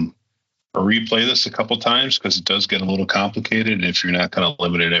replay this a couple times because it does get a little complicated if you're not kind of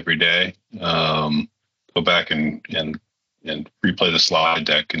limited every day. Go back and replay the slide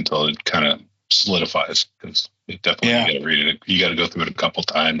deck until it kind of solidifies, because it definitely you got to read it. You got to go through it a couple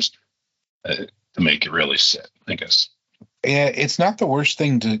times to make it really sit, I guess. Yeah, it's not the worst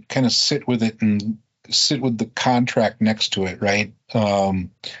thing to kind of sit with it and sit with the contract next to it, right?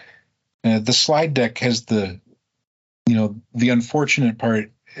 The slide deck has the unfortunate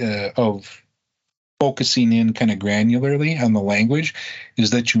part of focusing in kind of granularly on the language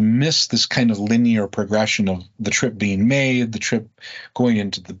is that you miss this kind of linear progression of the trip being made, the trip going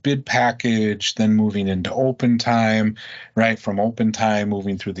into the bid package, then moving into open time, right? From open time,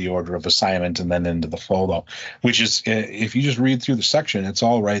 moving through the order of assignment and then into the follow, which is, if you just read through the section, it's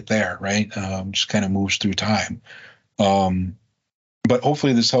all right there, right? Just kind of moves through time. But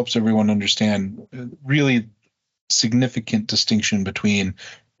hopefully this helps everyone understand really significant distinction between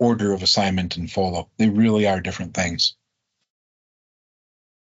order of assignment and follow. They really are different things.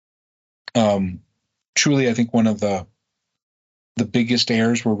 Truly, I think one of the biggest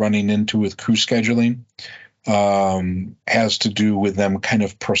errors we're running into with crew scheduling has to do with them kind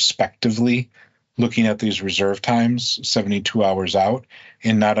of prospectively looking at these reserve times 72 hours out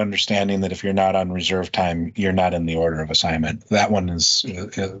and not understanding that if you're not on reserve time, you're not in the order of assignment. That one is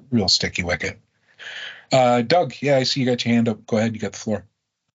a real sticky wicket. Doug, yeah, I see you got your hand up. Go ahead, you got the floor.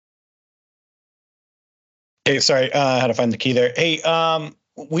 Hey, sorry, I had to find the key there. Hey,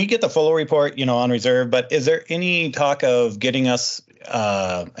 we get the follow report, on reserve, but is there any talk of getting us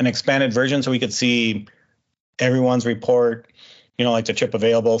an expanded version so we could see everyone's report, like the trip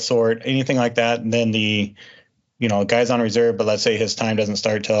available sort, anything like that? And then the, guy's on reserve, but let's say his time doesn't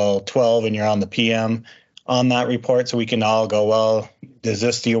start till 12 and you're on the PM on that report, so we can all go, well, is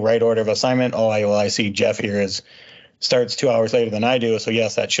this the right order of assignment? Oh, I see Jeff here starts 2 hours later than I do, so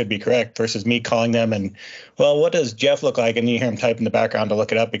yes, that should be correct, versus me calling them and, well, what does Jeff look like? And you hear him type in the background to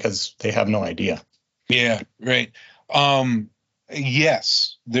look it up because they have no idea. Yeah, right.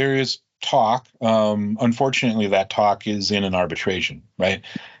 Yes, there is talk. Unfortunately, that talk is in an arbitration, right?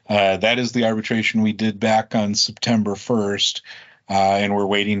 That is the arbitration we did back on September 1st, and we're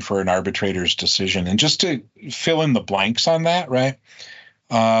waiting for an arbitrator's decision. And just to fill in the blanks on that, right?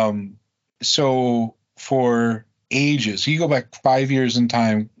 So for ages, you go back 5 years in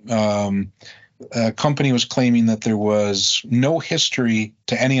time, a company was claiming that there was no history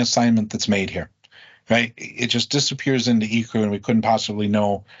to any assignment that's made here, right? It just disappears into eCrew and we couldn't possibly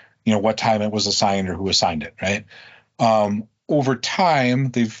know, what time it was assigned or who assigned it, right? Over time,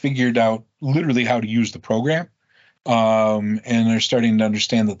 they've figured out literally how to use the program, and they're starting to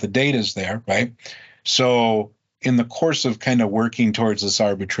understand that the data is there, right? So in the course of kind of working towards this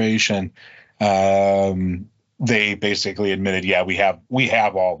arbitration, they basically admitted, yeah, we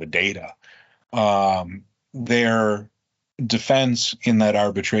have all the data. Their defense in that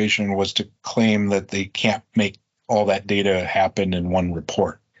arbitration was to claim that they can't make all that data happen in one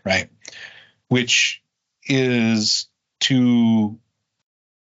report, right? Which is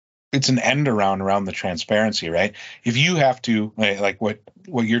it's an end around the transparency, right? If you have to, like what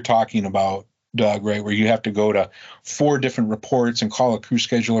you're talking about, Doug, right, where you have to go to 4 different reports and call a crew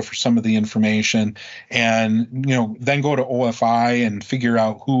scheduler for some of the information and, then go to OFI and figure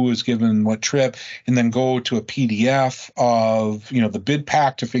out who was given what trip, and then go to a PDF of, the bid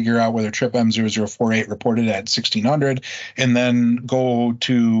pack to figure out whether trip M0048 reported at 1600, and then go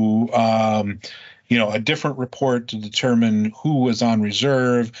to, a different report to determine who was on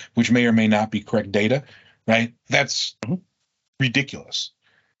reserve, which may or may not be correct data, right? That's ridiculous.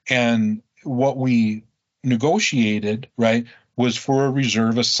 And what we negotiated, right, was for a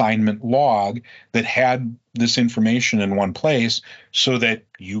reserve assignment log that had this information in one place so that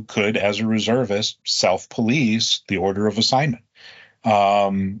you could, as a reservist, self-police the order of assignment.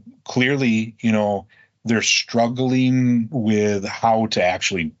 Clearly, they're struggling with how to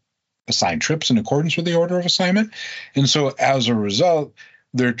actually assign trips in accordance with the order of assignment. And so as a result,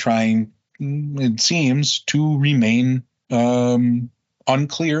 they're trying, it seems, to remain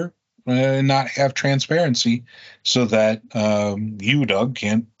unclear and not have transparency so that you, Doug,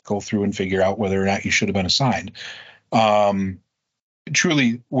 can't go through and figure out whether or not you should have been assigned.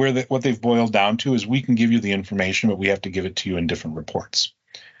 Truly, what they've boiled down to is we can give you the information, but we have to give it to you in different reports,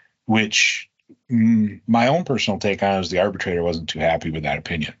 which my own personal take on it is the arbitrator wasn't too happy with that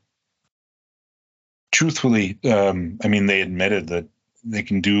opinion. Truthfully, I mean, they admitted that they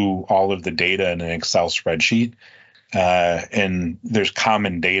can do all of the data in an Excel spreadsheet, and there's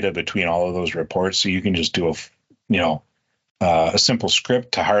common data between all of those reports. So you can just do a simple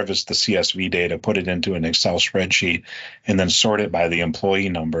script to harvest the CSV data, put it into an Excel spreadsheet, and then sort it by the employee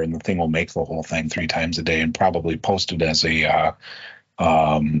number, and the thing will make the whole thing 3 times a day and probably post it as a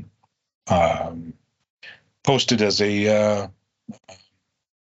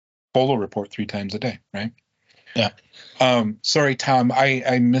polo report 3 times a day, right? Yeah. Sorry, Tom,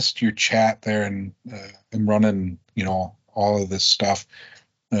 I missed your chat there, and I'm running, all of this stuff.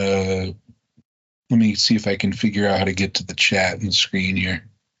 Let me see if I can figure out how to get to the chat and screen here.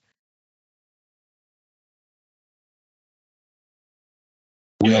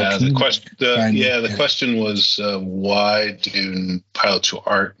 Yeah, the question was why do pilots who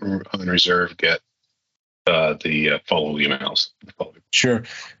aren't on reserve get the follow emails? Sure,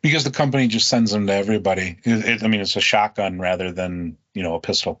 because the company just sends them to everybody. It's a shotgun rather than a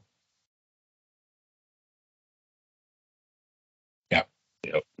pistol. Yeah.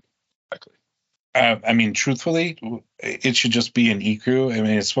 Yep. Exactly. Truthfully, it should just be an eCrew.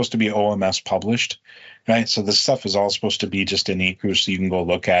 It's supposed to be OMS published, right? So this stuff is all supposed to be just an eCrew, so you can go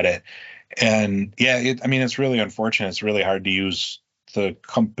look at it. And yeah, it's really unfortunate. It's really hard to use the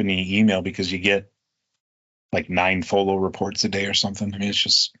company email because you get like 9 FOLO reports a day or something. It's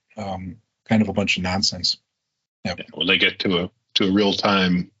just kind of a bunch of nonsense. Yep. Yeah, when they get to a real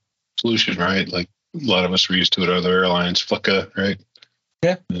time solution, right? Like a lot of us are used to it. Other airlines, Flicka, right?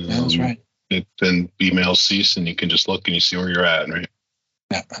 Yeah, that's right. Then emails cease, and you can just look and you see where you're at, right?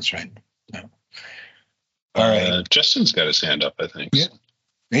 Yeah, that's right. Yeah. All right. Justin's got his hand up, I think. Yeah.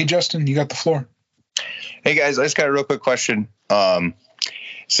 Hey, Justin, you got the floor. Hey guys, I just got a real quick question.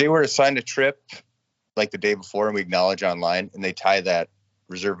 Say we're assigned a trip like the day before and we acknowledge online, and they tie that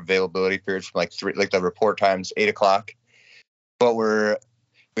reserve availability period from like the report time's 8:00, but we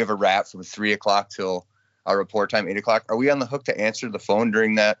have a wrap from 3:00 till our report time 8:00. Are we on the hook to answer the phone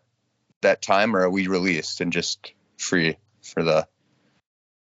during that time, or are we released and just free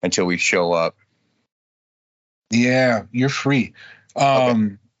until we show up? Yeah, you're free.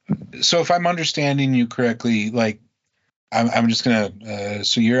 Okay. So if I'm understanding you correctly, like I'm just gonna.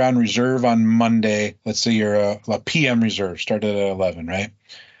 So you're on reserve on Monday. Let's say you're a PM reserve, started at 11, right?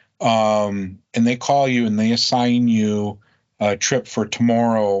 And they call you and they assign you a trip for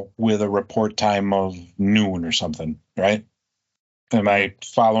tomorrow with a report time of noon or something, right? Am I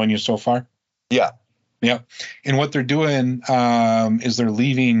following you so far? Yeah. Yeah. And what they're doing is they're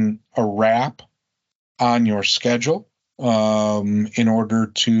leaving a wrap on your schedule in order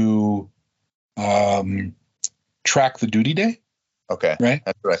to track the duty day. Okay. Right.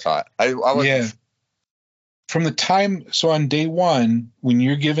 That's what I thought. I wasn't. Yeah. From the time, so on day 1, when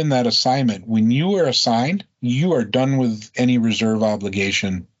you're given that assignment, when you are assigned, you are done with any reserve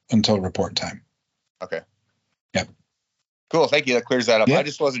obligation until report time. Okay. Yep. Cool. Thank you. That clears that up. Yep. I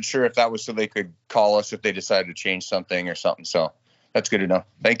just wasn't sure if that was so they could call us if they decided to change something or something. So that's good to know.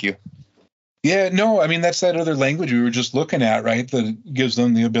 Thank you. Yeah, no, that's that other language we were just looking at, right? That gives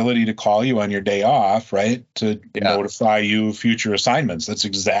them the ability to call you on your day off, right? To notify you of future assignments. That's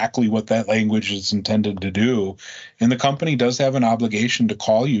exactly what that language is intended to do. And the company does have an obligation to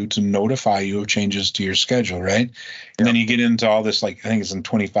call you to notify you of changes to your schedule, right? And then you get into all this, like I think it's in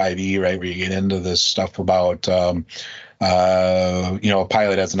 25E, right? Where you get into this stuff about, a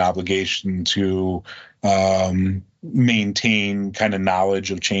pilot has an obligation to maintain kind of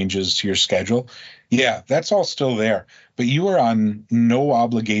knowledge of changes to your schedule. Yeah, that's all still there, but you are on no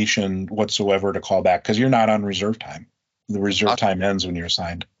obligation whatsoever to call back because you're not on reserve time. The reserve time ends when you're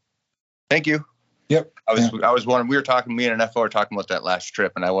assigned. Thank you. Yep. I was wondering, me and an FO were talking about that last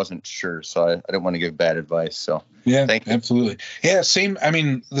trip and I wasn't sure, so I didn't want to give bad advice. So yeah, thank you. Absolutely. Yeah, same.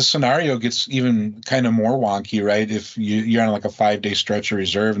 The scenario gets even kind of more wonky, right? If you're on like a 5-day stretch of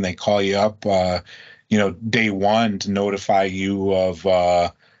reserve and they call you up, day 1 to notify you of,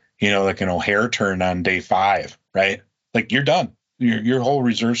 like an O'Hare turn on day 5, right? Like you're done. Your whole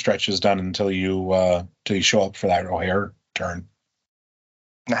reserve stretch is done until you show up for that O'Hare turn.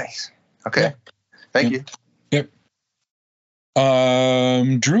 Nice. Okay. Thank you. Yep.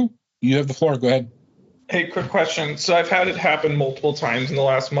 Drew, you have the floor. Go ahead. Hey, quick question. So I've had it happen multiple times in the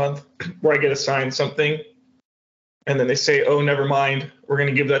last month where I get assigned something and then they say, oh, never mind, we're going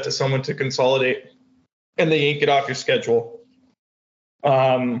to give that to someone to consolidate, and they yank it off your schedule.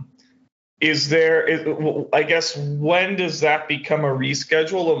 I guess, when does that become a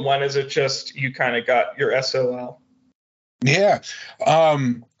reschedule, and when is it just you kind of got your SOL? Yeah.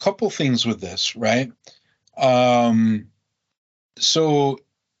 Couple things with this, right? So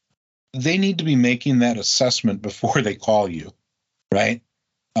they need to be making that assessment before they call you, right?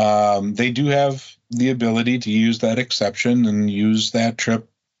 They do have the ability to use that exception and use that trip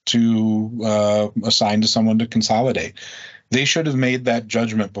to assign to someone to consolidate. They should have made that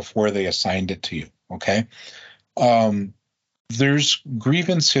judgment before they assigned it to you, okay? There's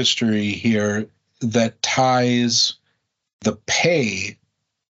grievance history here that ties the pay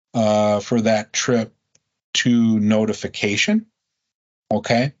for that trip to notification,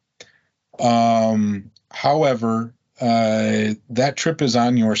 okay? However, that trip is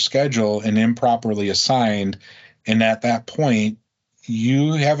on your schedule and improperly assigned, and at that point,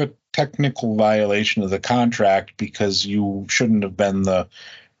 you have a technical violation of the contract because you shouldn't have been the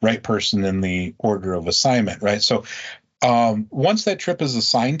right person in the order of assignment, right? So once that trip is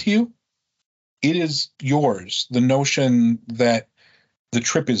assigned to you, it is yours. The notion that the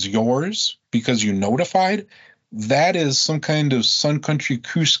trip is yours because you notified, that is some kind of Sun Country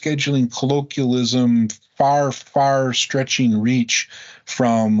crew scheduling colloquialism, far stretching reach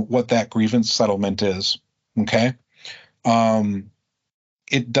from what that grievance settlement is, okay?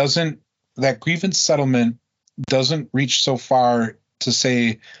 That grievance settlement doesn't reach so far to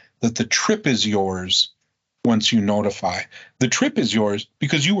say that the trip is yours once you notify. The trip is yours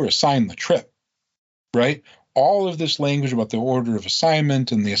because you were assigned the trip, right? All of this language about the order of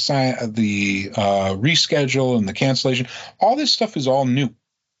assignment and the reschedule and the cancellation, all this stuff is all new,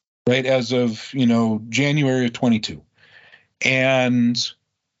 right? As of, January of 22. And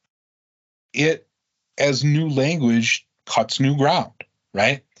it, as new language, cuts new ground,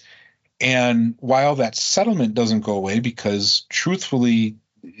 right? And while that settlement doesn't go away, because truthfully,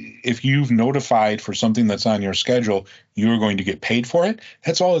 if you've notified for something that's on your schedule, you're going to get paid for it.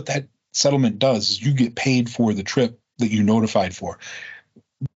 That's all that settlement does, is you get paid for the trip that you notified for.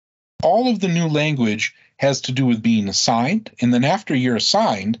 All of the new language has to do with being assigned. And then after you're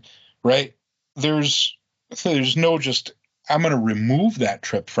assigned, right, there's no just, I'm going to remove that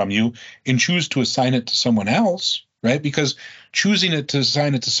trip from you and choose to assign it to someone else, right? Because choosing to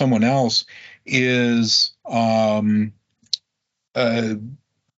assign it to someone else is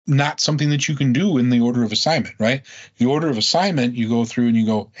not something that you can do in the order of assignment, right? The order of assignment, you go through and you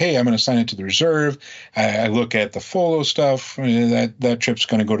go, hey, I'm going to assign it to the reserve. I look at the FOLO stuff. That trip's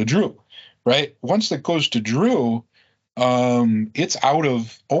going to go to Drew, right? Once that goes to Drew, it's out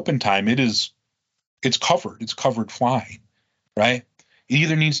of open time. It's covered. It's covered flying, right? It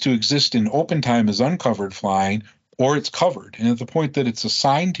either needs to exist in open time as uncovered flying, or it's covered. And at the point that it's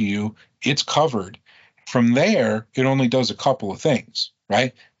assigned to you, it's covered. From there, it only does a couple of things,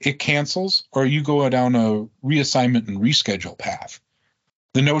 right? It cancels, or you go down a reassignment and reschedule path.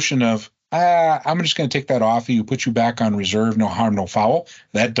 The notion of, I'm just going to take that off of you, put you back on reserve, no harm, no foul,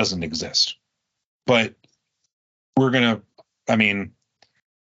 that doesn't exist. But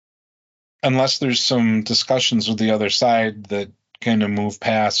unless there's some discussions with the other side that kind of move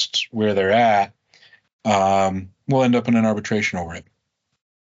past where they're at, we'll end up in an arbitration over it.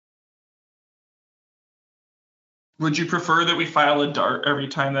 Would you prefer that we file a DART every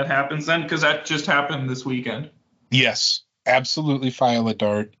time that happens then? Because that just happened this weekend. Yes, absolutely file a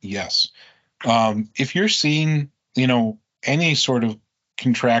DART, yes. If you're seeing, any sort of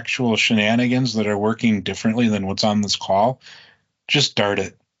contractual shenanigans that are working differently than what's on this call, just DART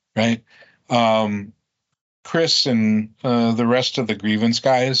it, right? Chris and the rest of the grievance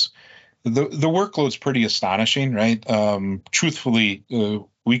guys, the workload's pretty astonishing, right? Truthfully,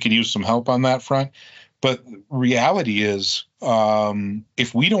 we could use some help on that front. But reality is,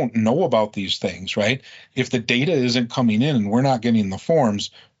 if we don't know about these things, right? If the data isn't coming in and we're not getting the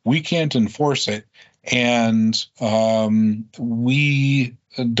forms, we can't enforce it. And we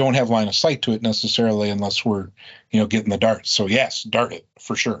don't have line of sight to it necessarily unless we're, getting the darts. So yes, DART it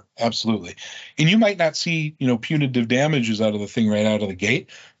for sure. Absolutely. And you might not see, punitive damages out of the thing right out of the gate,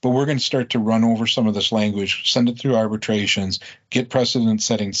 but we're going to start to run over some of this language, send it through arbitrations, get precedent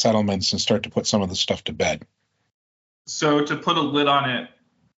setting settlements, and start to put some of the stuff to bed. So to put a lid on it,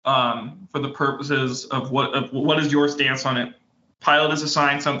 for the purposes of what is your stance on it? Pilot is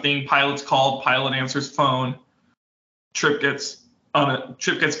assigned something, pilot's called, pilot answers phone, trip gets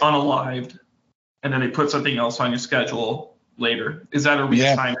unalived. and then they put something else on your schedule later. Is that a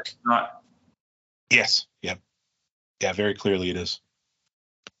reassignment or not? Yes. Yep. Yeah, very clearly it is.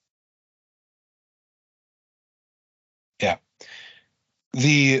 Yeah.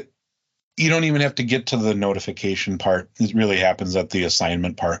 You don't even have to get to the notification part. It really happens at the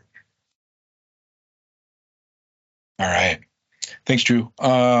assignment part. All right. Thanks, Drew.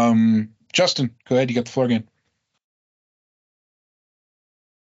 Justin, go ahead. You got the floor again.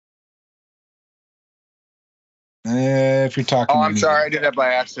 If you're talking. Oh, I'm sorry. I did that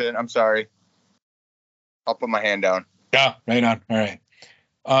by accident. I'm sorry. I'll put my hand down. Yeah, right on. All right.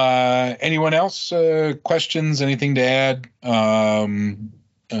 Anyone else? Questions? Anything to add?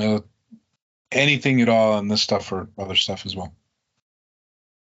 Anything at all on this stuff or other stuff as well?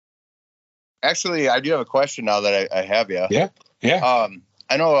 Actually, I do have a question now that I have you. Yeah.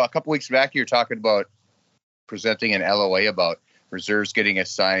 I know a couple weeks back you were talking about presenting an LOA about reserves getting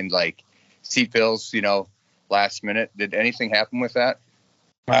assigned like seat fills, last minute. Did anything happen with that?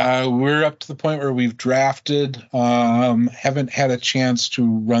 We're up to the point where we've drafted. Haven't had a chance to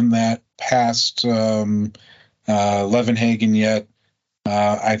run that past Levenhagen yet.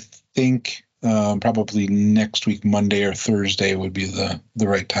 I think probably next week, Monday or Thursday would be the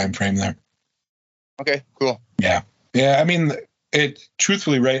right time frame there. Okay, cool. Yeah. I mean,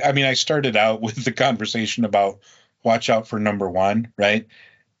 truthfully, right? I mean, I started out with the conversation about watch out for number one, right?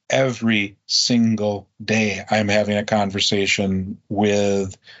 Every single day, I'm having a conversation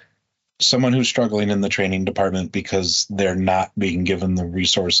with someone who's struggling in the training department because they're not being given the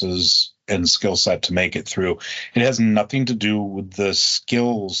resources and skill set to make it through. It has nothing to do with the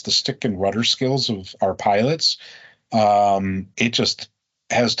skills, the stick and rudder skills of our pilots. It just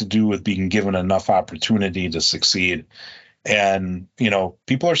has to do with being given enough opportunity to succeed. And,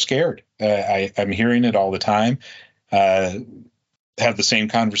 people are scared. I'm hearing it all the time. Have the same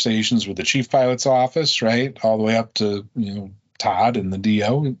conversations with the chief pilot's office, right? All the way up to, Todd and the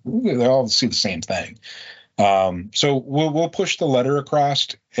DO. They all see the same thing. So we'll push the letter across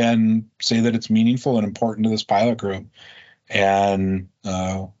and say that it's meaningful and important to this pilot group and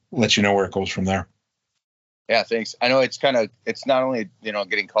let you know where it goes from there. Yeah, thanks. I know it's not only,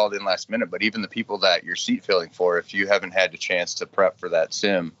 getting called in last minute, but even the people that you're seat filling for, if you haven't had a chance to prep for that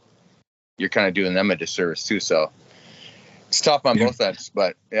sim, you're kind of doing them a disservice too. So it's tough on both ends,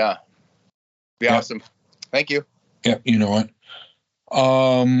 but yeah, be awesome. Thank you. Yeah. You know what?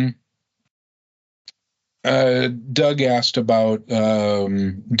 Doug asked about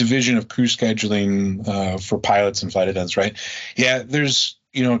division of crew scheduling for pilots and flight attendants, right? Yeah, there's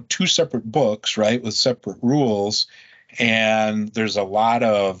two separate books, right, with separate rules, and there's a lot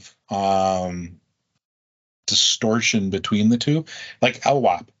of distortion between the two. Like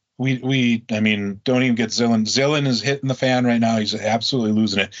LWAP, I mean, don't even get Zillen. Zillen is hitting the fan right now. He's absolutely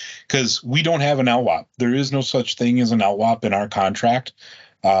losing it because we don't have an LWAP. There is no such thing as an LWAP in our contract.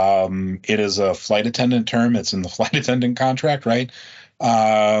 It is a flight attendant term. It's in the flight attendant contract, right?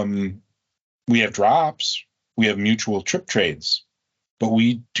 We have drops. We have mutual trip trades, but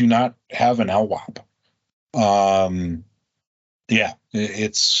we do not have an LWAP.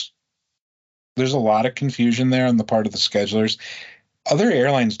 There's a lot of confusion there on the part of the schedulers. Other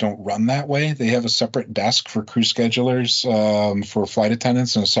airlines don't run that way. They have a separate desk for crew schedulers, for flight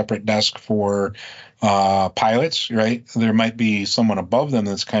attendants, and a separate desk for pilots, right? There might be someone above them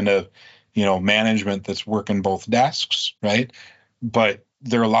that's kind of, management that's working both desks, right? But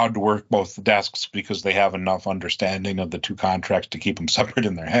they're allowed to work both desks because they have enough understanding of the two contracts to keep them separate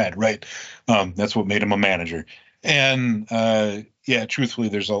in their head, right? That's what made them a manager. And truthfully,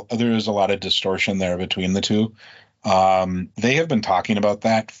 there is a lot of distortion there between the two. They have been talking about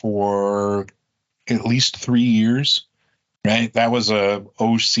that for at least 3 years, right? That was a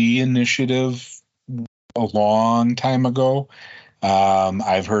OC initiative a long time ago.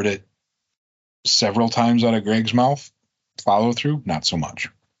 I've heard it several times out of Greg's mouth. Follow through, not so much.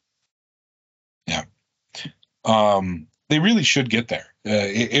 Yeah. They really should get there.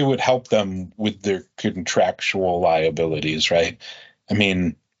 It would help them with their contractual liabilities, right? I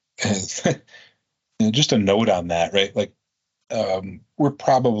mean, just a note on that, right? Like, we're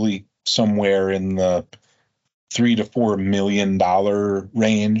probably somewhere in the $3 to $4 million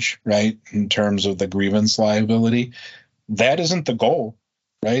range, right? In terms of the grievance liability. That isn't the goal,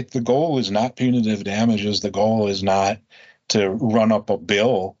 right? The goal is not punitive damages. The goal is not to run up a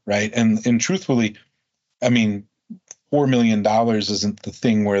bill, right? And truthfully, I mean, $4 million isn't the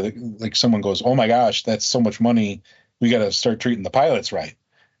thing where someone goes, oh my gosh, that's so much money. We got to start treating the pilots right.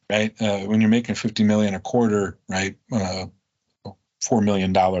 Right. When you're making $50 million a quarter, right? $4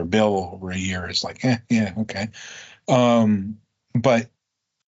 million bill over a year is like, okay. But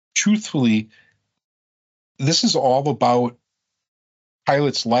truthfully, this is all about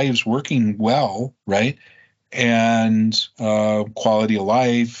pilots' lives working well, right? And quality of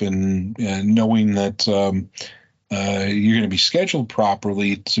life, and knowing that you're going to be scheduled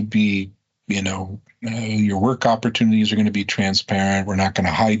properly to be, your work opportunities are going to be transparent. We're not going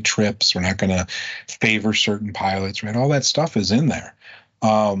to hide trips. We're not going to favor certain pilots, right? All that stuff is in there.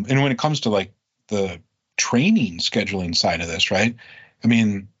 And when it comes to like the training scheduling side of this, right? I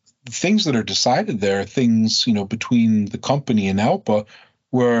mean, the things that are decided there are things, between the company and ALPA,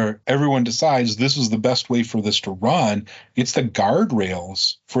 where everyone decides this is the best way for this to run. It's the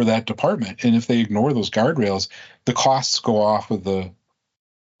guardrails for that department. And if they ignore those guardrails, the costs go off of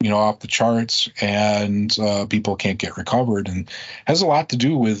off the charts, and people can't get recovered. And has a lot to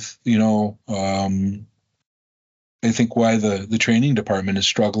do with, I think why the training department is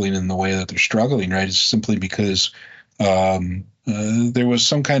struggling in the way that they're struggling, right, is simply because there was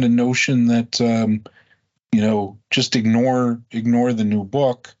some kind of notion that, just ignore the new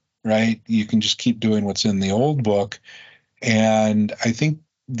book, right? You can just keep doing what's in the old book. And I think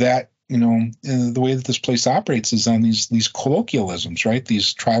that, the way that this place operates is on these colloquialisms, right?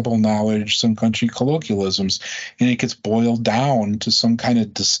 These tribal knowledge, some country colloquialisms, and it gets boiled down to some kind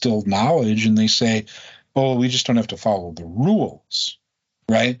of distilled knowledge. And they say, oh, we just don't have to follow the rules,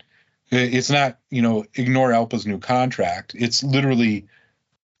 right? It's not, ignore ALPA's new contract. It's literally,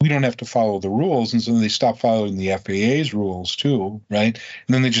 we don't have to follow the rules. And so they stop following the FAA's rules too, right?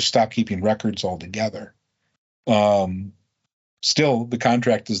 And then they just stop keeping records altogether. Still, the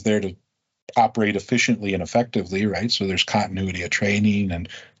contract is there to operate efficiently and effectively, right? So there's continuity of training and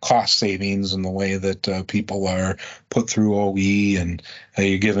cost savings in the way that people are put through OE, and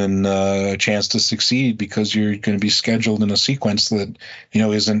you're given a chance to succeed because you're going to be scheduled in a sequence that,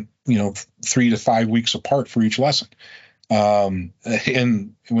 isn't, 3 to 5 weeks apart for each lesson. And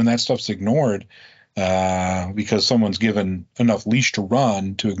when that stuff's ignored, because someone's given enough leash to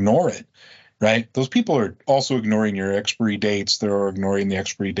run to ignore it, right? Those people are also ignoring your expiry dates. They're ignoring the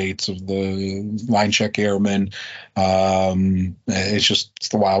expiry dates of the line check airmen. It's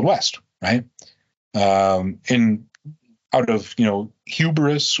the Wild West, right? And out of,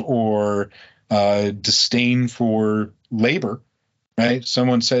 hubris or disdain for labor, right?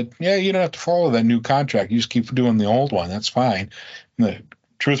 Someone said, yeah, you don't have to follow that new contract. You just keep doing the old one. That's fine.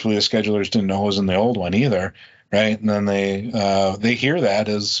 Truthfully, the schedulers didn't know it was in the old one either. Right, and then they hear that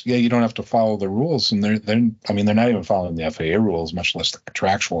as, yeah, you don't have to follow the rules, and they're not even following the FAA rules, much less the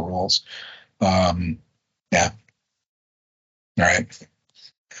contractual rules. Yeah.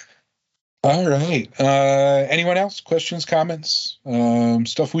 All right. Anyone else? Questions, comments,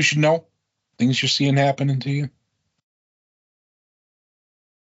 stuff we should know, things you're seeing happening to you?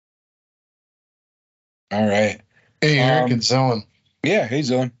 All right. Hey, Eric and Zellen. Yeah. Hey,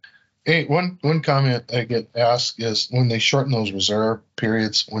 Zellen. Hey, one comment I get asked is when they shorten those reserve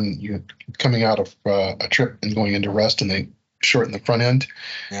periods, when you're coming out of a trip and going into rest, and they shorten the front end,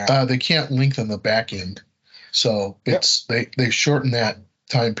 they can't lengthen the back end. So it's they shorten that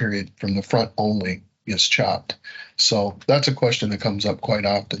time period from the front only is chopped. So that's a question that comes up quite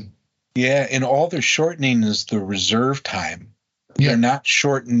often. Yeah, and all they're shortening is the reserve time. Yeah. They're not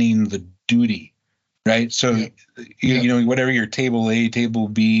shortening the duty. Right. So, whatever your table A, table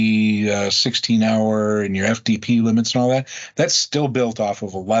B, 16-hour and your FDP limits and all that, that's still built off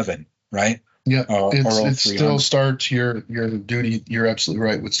of 11. Right. Yeah. It still starts your duty. You're absolutely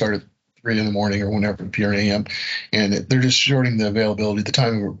right. Would start at 3 a.m. or whenever, PM AM. And they're just shorting the availability, the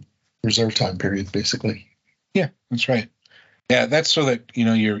time of reserve time period, basically. Yeah, that's right. Yeah, that's so that,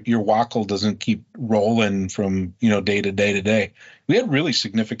 your WACL doesn't keep rolling from, day to day to day. We had really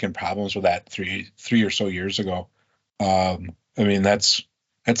significant problems with that three or so years ago. That's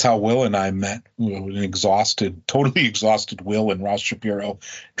how Will and I met. An totally exhausted Will and Ross Shapiro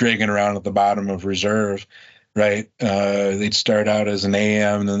dragging around at the bottom of reserve, right? They'd start out as an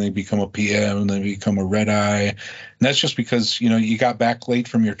AM, and then they become a PM, and then become a red eye. And that's just because, you got back late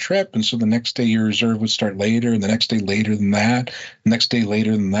from your trip. And so the next day your reserve would start later, and the next day later than that, the next day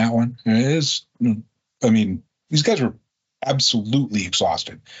later than that one. These guys were absolutely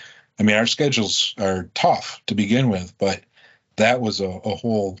exhausted. Our schedules are tough to begin with, but that was a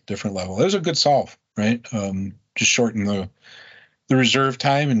whole different level. It was a good solve, right? Just shorten the reserve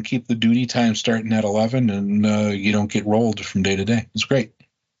time and keep the duty time starting at 11, and you don't get rolled from day to day. It's great.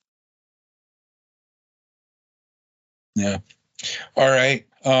 Yeah. All right.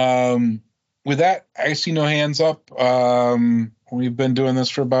 With that, I see no hands up. We've been doing this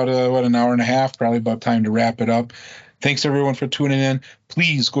for about an hour and a half, probably about time to wrap it up. Thanks everyone for tuning in.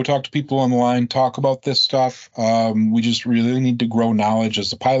 Please go talk to people on the line, talk about this stuff. We just really need to grow knowledge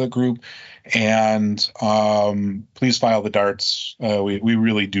as a pilot group, and please file the darts. We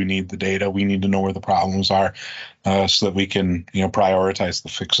really do need the data. We need to know where the problems are, so that we can prioritize the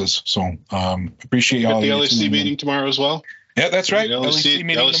fixes. So appreciate y'all. At the LAC meeting tomorrow as well. Yeah, that's right. LAC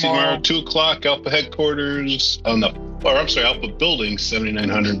meeting tomorrow, 2:00, Alpha headquarters Alpha building,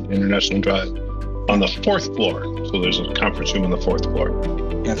 7900 International Drive, on the 4th floor. So there's a conference room on the 4th floor.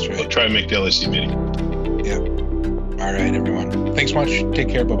 That's right. So try and make the LAC meeting. Yeah. All right, everyone. Thanks much. Take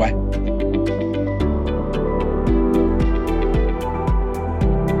care. Bye-bye.